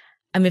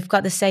 And we've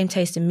got the same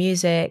taste in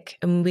music,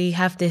 and we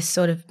have this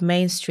sort of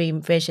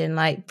mainstream vision,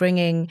 like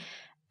bringing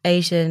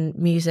Asian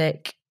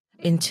music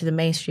into the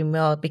mainstream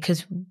world,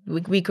 because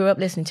we grew up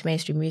listening to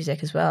mainstream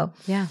music as well.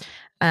 Yeah.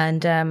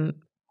 And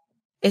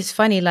it's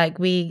funny, like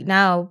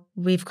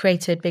we've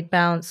created Big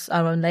Bounce,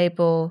 our own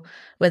label.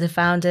 We're the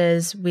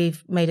founders.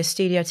 We've made a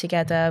studio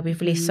together. We've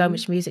released so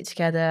much music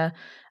together,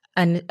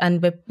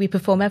 and we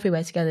perform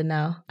everywhere together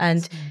now.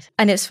 And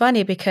it's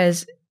funny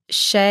because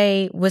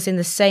Shay was in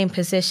the same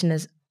position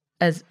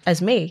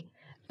as me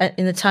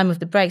in the time of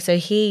the break. So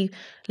he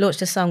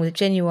launched a song with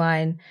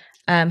Genuine,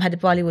 had a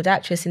Bollywood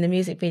actress in the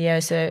music video.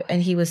 So,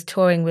 and he was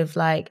touring with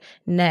like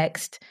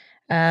Next,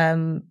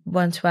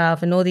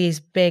 112, and all these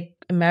big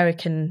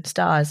American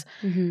stars.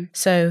 Mm-hmm.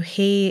 So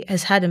he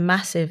has had a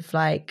massive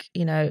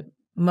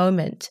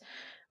moment.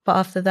 But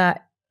after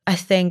that, I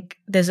think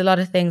there's a lot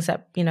of things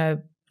that,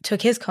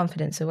 took his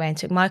confidence away and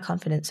took my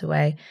confidence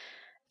away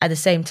at the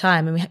same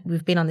time. And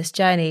we've been on this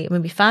journey.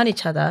 When we found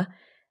each other,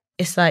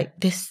 it's like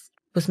this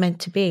was meant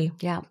to be.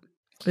 Yeah.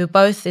 We were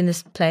both in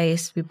this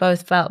place. We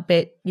both felt a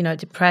bit,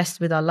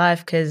 depressed with our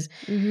life, because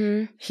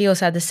he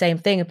also had the same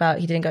thing about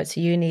he didn't go to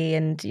uni,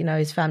 and,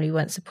 his family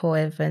weren't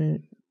supportive,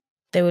 and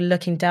they were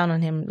looking down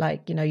on him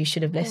like, you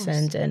should have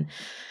listened.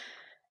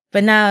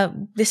 But now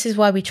this is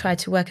why we try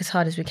to work as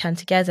hard as we can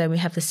together, and we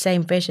have the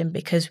same vision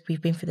because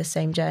we've been through the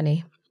same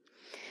journey.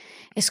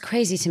 It's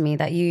crazy to me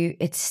that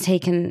it's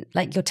taken,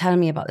 like you're telling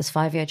me about this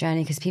 5-year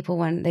journey, because people,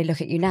 when they look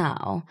at you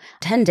now,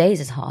 10 days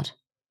is hard.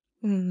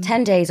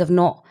 10 days of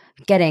not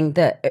getting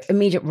the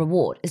immediate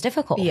reward is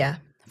difficult. Yeah.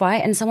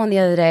 Right? And someone the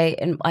other day,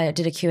 and I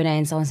did a Q&A,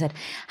 and someone said,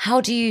 how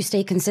do you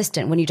stay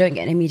consistent when you don't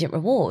get an immediate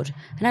reward?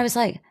 And I was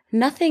like,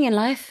 nothing in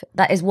life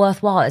that is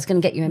worthwhile is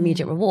going to get you an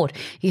immediate reward.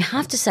 You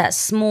have to set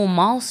small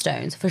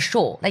milestones for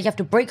sure. Like you have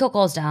to break your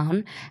goals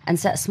down and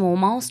set small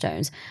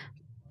milestones.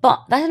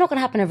 But that's not going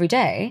to happen every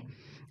day.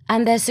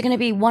 And there's going to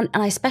be one,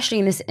 and especially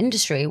in this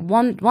industry,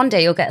 one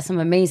day you'll get some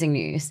amazing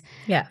news.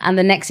 Yeah. And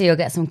the next day you'll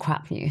get some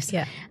crap news.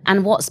 Yeah.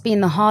 And what's been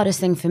the hardest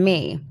thing for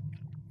me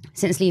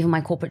since leaving my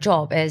corporate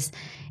job is,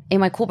 in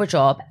my corporate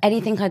job,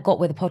 anything I got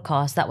with a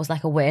podcast that was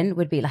like a win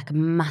would be like a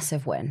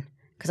massive win.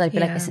 Because I'd be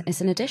like,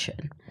 it's an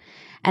addition.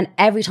 And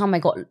every time I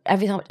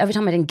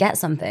didn't get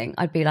something,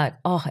 I'd be like,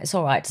 oh, it's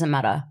all right, doesn't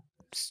matter.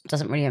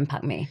 Doesn't really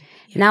impact me.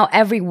 Yeah. Now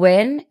every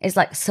win is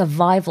like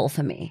survival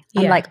for me.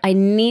 I'm like, I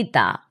need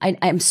that.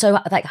 I'm so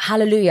like,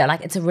 hallelujah,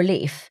 like it's a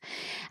relief.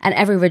 And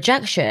every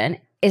rejection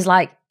is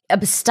like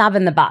a stab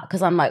in the back,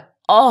 because I'm like,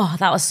 oh,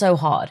 that was so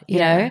hard, you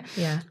know?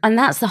 Yeah. And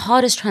that's the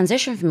hardest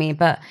transition for me.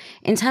 But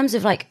in terms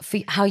of like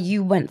how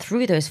you went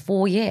through those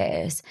 4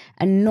 years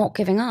and not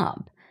giving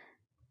up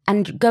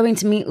and going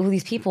to meet all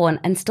these people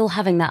and still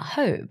having that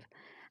hope,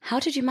 how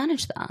did you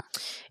manage that?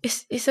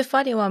 It's a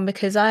funny one,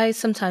 because I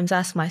sometimes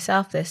ask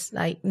myself this,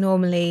 like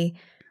normally,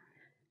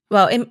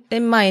 well,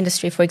 in my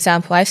industry, for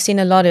example, I've seen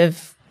a lot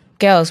of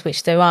girls,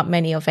 which there aren't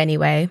many of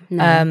anyway,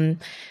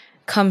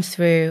 come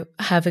through,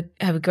 have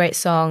a great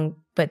song,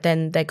 but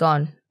then they're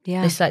gone.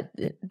 Yeah. It's like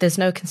there's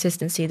no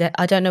consistency. That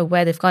I don't know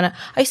where they've gone.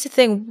 I used to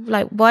think,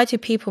 like, why do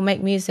people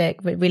make music,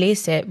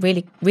 release it,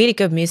 really, really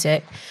good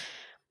music,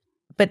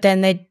 but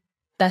then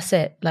that's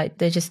it. Like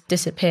they just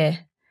disappear.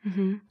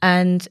 Mm-hmm.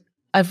 And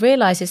I've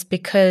realized it's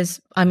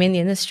because I'm in the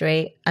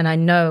industry and I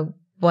know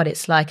what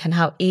it's like and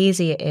how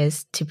easy it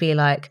is to be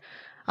like,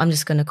 I'm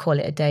just going to call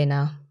it a day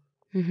now.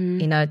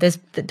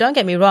 Mm-hmm. Don't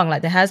get me wrong.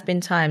 Like there has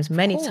been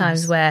many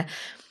times where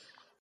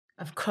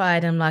I've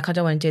cried. I'm like, I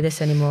don't want to do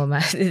this anymore,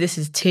 man. This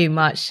is too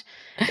much.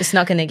 It's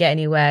not going to get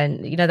anywhere.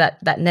 And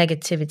that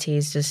negativity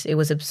is just, it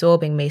was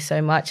absorbing me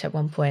so much at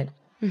one point.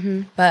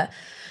 Mm-hmm. But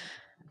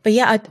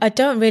yeah, I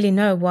don't really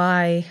know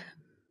why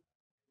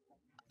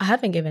I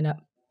haven't given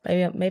up.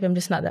 Maybe I'm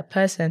just not that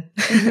person.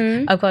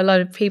 Mm-hmm. I've got a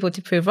lot of people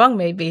to prove wrong,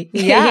 maybe.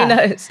 Yeah. Who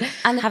knows?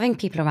 And having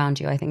people around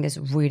you, I think, is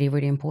really,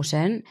 really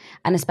important.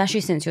 And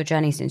especially since your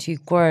journey, since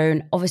you've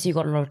grown, obviously you've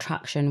got a lot of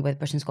traction with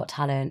Britain's Got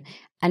Talent.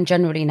 And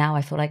generally now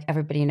I feel like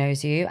everybody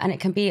knows you. And it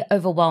can be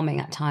overwhelming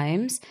at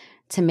times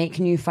to make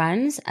new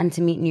friends and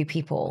to meet new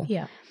people.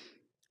 Yeah.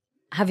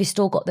 Have you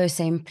still got those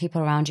same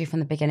people around you from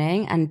the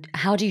beginning? And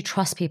how do you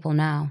trust people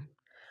now?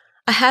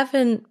 I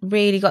haven't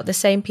really got the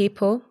same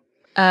people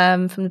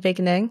from the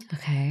beginning.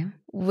 Okay.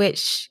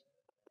 Which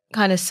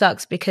kind of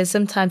sucks because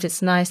sometimes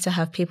it's nice to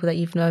have people that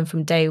you've known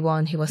from day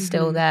one who are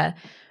still there.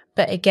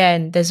 But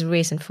again, there's a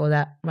reason for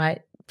that,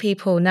 right?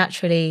 You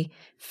naturally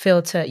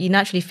filter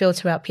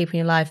out people in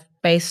your life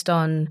based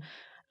on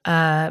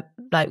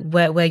like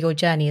where your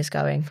journey is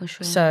going. For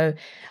sure. So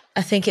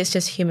I think it's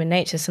just human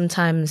nature.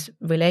 Sometimes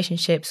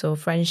relationships or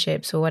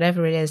friendships or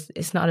whatever it is,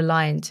 it's not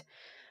aligned.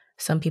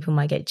 Some people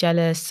might get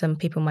jealous. Some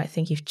people might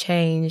think you've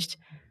changed,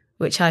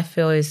 which I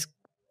feel is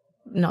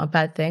not a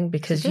bad thing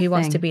because who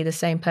wants to be the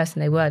same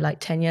person they were like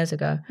 10 years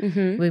ago?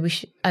 We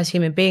as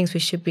human beings, we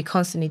should be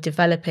constantly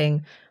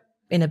developing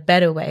in a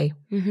better way,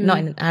 not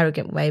in an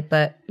arrogant way,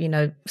 but, you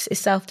know, it's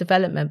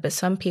self-development. But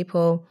some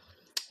people,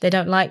 they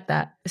don't like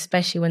that,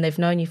 especially when they've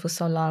known you for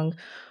so long.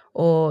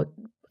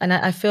 And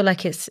I feel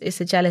like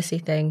it's a jealousy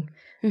thing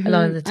a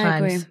lot of the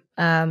times.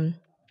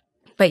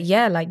 But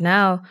yeah, like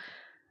now,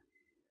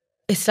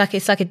 it's like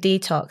a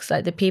detox.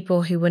 Like the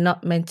people who were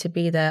not meant to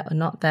be there are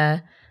not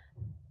there.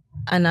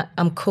 And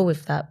I'm cool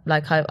with that.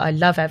 Like I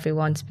love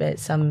everyone to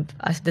bits.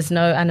 There's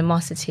no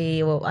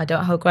animosity or I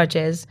don't hold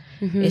grudges.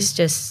 It's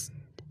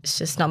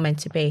just not meant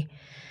to be.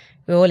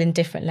 We're all in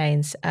different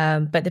lanes.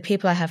 But the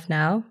people I have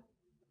now,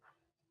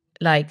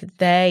 like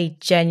they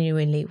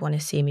genuinely want to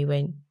see me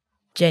win.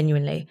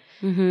 Genuinely.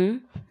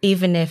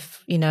 Even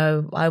if, you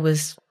know, I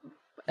was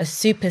a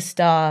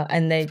superstar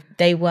and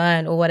they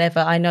weren't or whatever,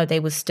 I know they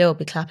would still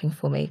be clapping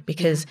for me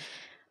because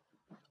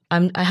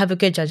I have a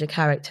good judge of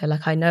character.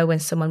 Like I know when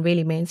someone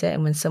really means it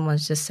and when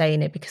someone's just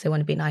saying it because they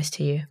want to be nice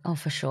to you. Oh,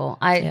 for sure.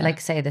 I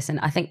say this, and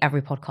I think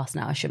every podcast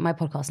now my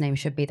podcast name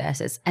should be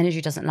this. It's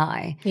Energy Doesn't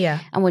Lie. Yeah.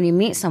 And when you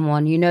meet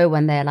someone, you know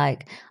when they're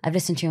like, I've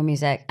listened to your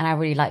music and I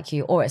really like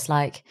you, or it's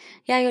like,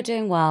 yeah, you're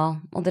doing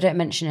well, or they don't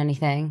mention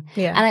anything.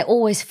 Yeah. And I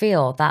always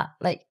feel that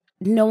like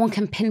no one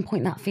can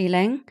pinpoint that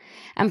feeling.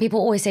 And people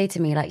always say to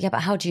me like, yeah,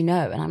 but how do you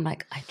know? And I'm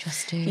like, I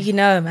just do. You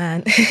know,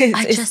 man.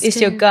 It's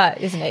your gut,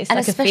 isn't it? It's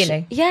like a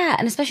feeling. Yeah.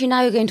 And especially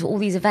now you're going to all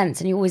these events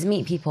and you always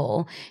meet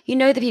people. You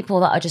know the people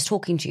that are just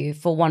talking to you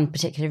for one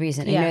particular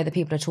reason. And you know the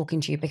people are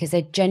talking to you because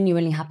they're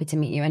genuinely happy to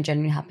meet you and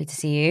genuinely happy to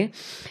see you.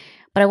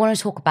 But I want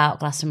to talk about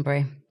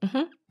Glastonbury.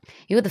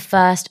 You were the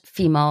first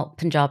female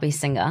Punjabi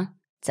singer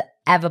to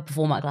ever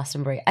perform at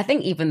Glastonbury. I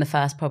think even the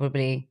first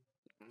probably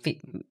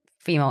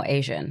female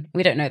Asian.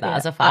 We don't know that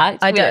as a fact.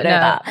 I don't know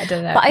that. I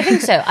don't know. But I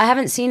think so. I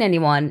haven't seen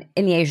anyone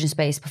in the Asian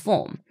space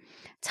perform.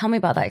 Tell me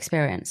about that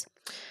experience.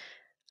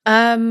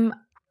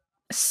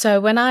 So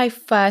when I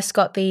first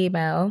got the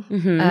email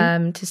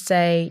to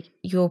say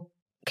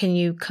can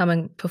you come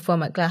and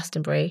perform at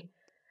Glastonbury?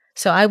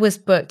 So I was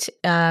booked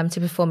to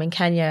perform in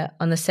Kenya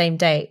on the same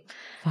date.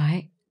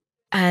 Right.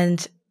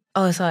 And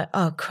I was like,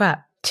 oh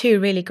crap, 2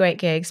 really great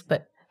gigs,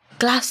 but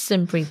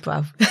Glastonbury,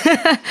 bruv.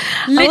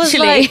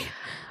 Literally.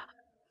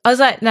 I was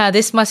like, no,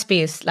 this must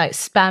be a like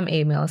spam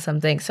email or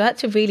something. So I had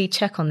to really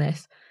check on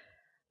this.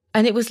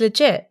 And it was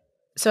legit.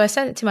 So I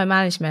sent it to my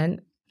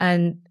management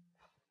and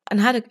I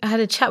had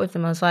a chat with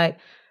them. I was like,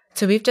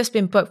 so we've just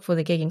been booked for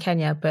the gig in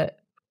Kenya, but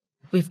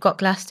we've got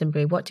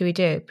Glastonbury. What do we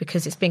do?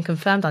 Because it's been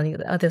confirmed on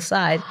the other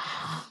side.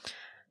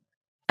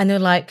 And they're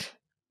like,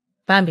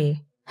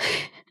 Bambi,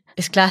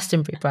 it's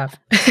Glastonbury, bruv.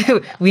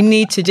 We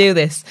need to do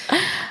this.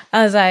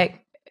 I was like,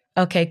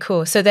 okay,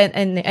 cool. So then,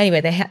 and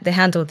anyway, they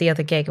handled the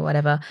other gig or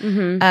whatever.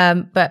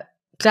 But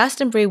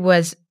Glastonbury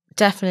was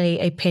definitely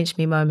a pinch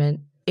me moment.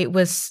 It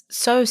was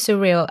so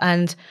surreal,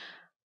 and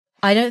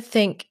I don't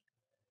think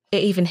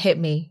it even hit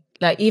me.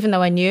 Like, even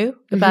though I knew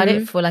about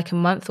it for like a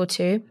month or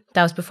 2 that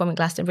I was performing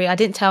Glastonbury, I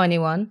didn't tell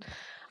anyone.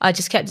 I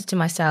just kept it to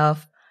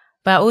myself.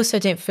 But I also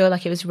didn't feel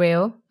like it was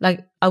real.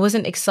 Like, I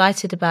wasn't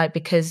excited about it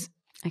because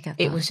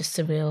it was just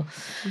surreal.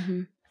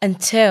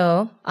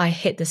 Until I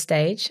hit the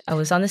stage. I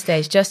was on the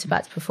stage just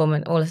about to perform,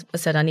 and all of a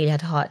sudden I nearly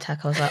had a heart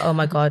attack. I was like, oh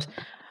my God,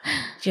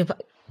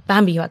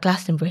 Bambi, you're at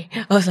Glastonbury.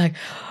 I was like,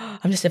 oh,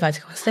 I'm just about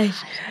to go on stage.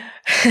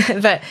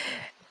 But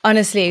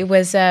honestly, it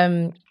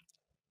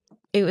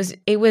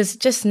was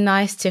just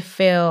nice to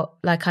feel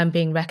like I'm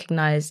being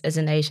recognized as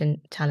an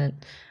Asian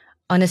talent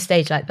on a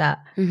stage like that,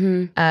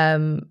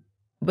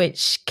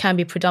 which can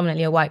be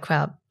predominantly a white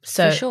crowd.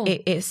 So sure.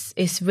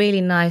 It's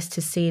really nice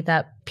to see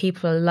that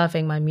people are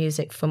loving my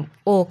music from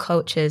all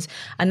cultures,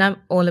 and I'm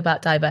all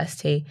about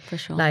diversity. For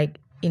sure. Like,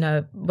 you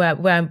know, where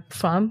I'm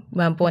from,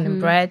 where I'm born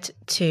and bred,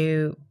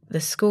 to the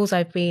schools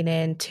I've been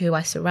in, to who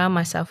I surround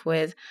myself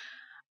with.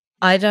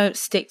 I don't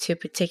stick to a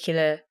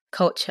particular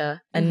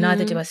culture, and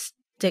neither do I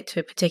stick to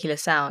a particular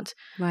sound.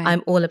 Right.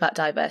 I'm all about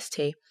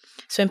diversity.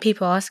 So when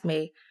people ask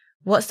me,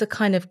 what's the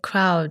kind of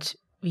crowd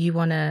you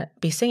want to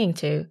be singing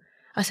to?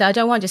 I say, I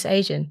don't want just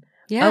Asian.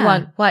 Yeah. I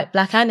want white,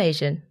 black, and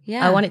Asian.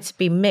 Yeah. I want it to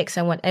be mixed.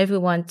 I want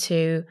everyone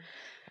to.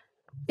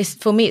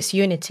 For me, it's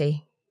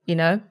unity, you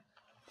know,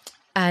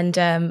 and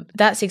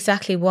that's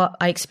exactly what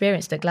I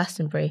experienced at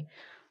Glastonbury.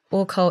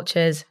 All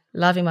cultures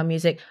loving my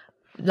music.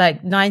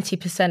 Like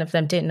 90% of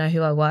them didn't know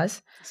who I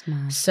was.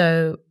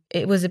 So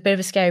it was a bit of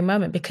a scary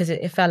moment because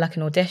it felt like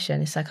an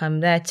audition. It's like I'm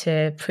there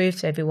to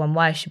prove to everyone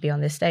why I should be on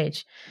this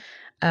stage.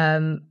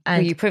 And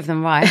you proved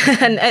them right.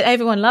 and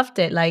everyone loved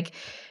it. Like,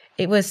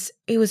 it was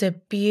a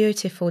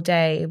beautiful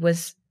day. It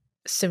was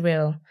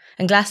surreal.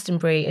 And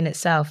Glastonbury in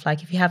itself,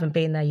 like, if you haven't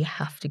been there, you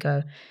have to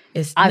go.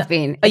 I've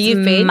been.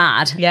 You've been?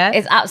 Mad. Yeah,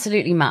 it's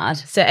absolutely mad.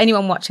 So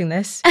anyone watching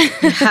this,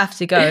 you have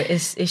to go.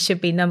 It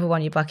should be number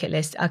one on your bucket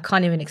list. I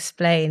can't even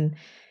explain.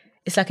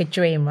 It's like a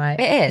dream, right?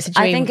 It is. It's a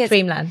dream, I think it's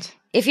dreamland.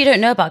 If you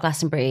don't know about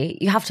Glastonbury,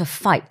 you have to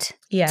fight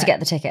to get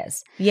the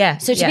tickets. Yeah.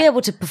 So to be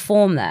able to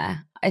perform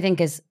there, I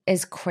think is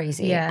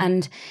crazy. Yeah.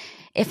 And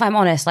if I'm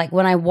honest, like,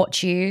 when I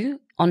watch you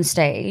on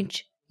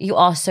stage, you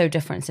are so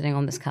different sitting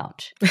on this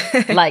couch.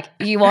 Like,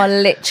 you are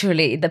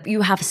literally,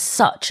 you have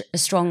such a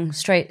strong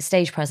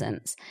stage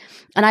presence.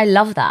 And I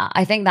love that.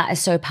 I think that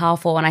is so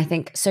powerful. And I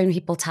think so many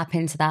people tap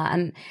into that.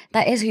 And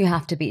that is who you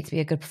have to be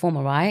a good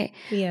performer, right?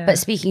 Yeah. But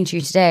speaking to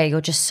you today,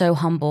 you're just so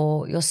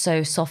humble. You're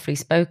so softly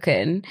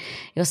spoken.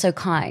 You're so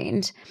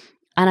kind.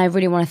 And I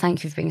really want to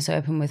thank you for being so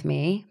open with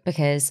me,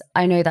 because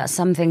I know that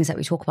some things that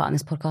we talk about on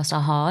this podcast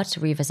are hard to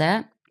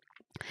revisit.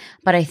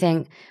 But I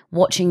think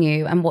watching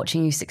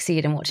you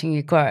succeed and watching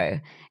you grow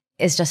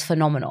is just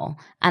phenomenal.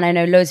 And I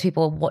know loads of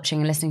people watching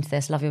and listening to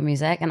this love your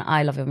music, and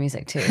I love your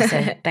music too.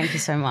 So thank you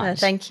so much.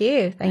 Thank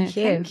you. Thank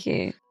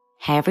you.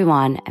 Hey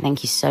everyone,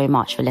 thank you so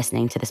much for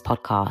listening to this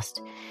podcast.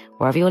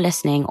 Wherever you're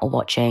listening or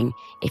watching,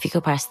 if you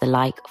could press the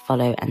like,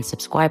 follow and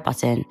subscribe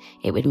button,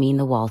 it would mean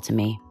the world to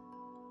me.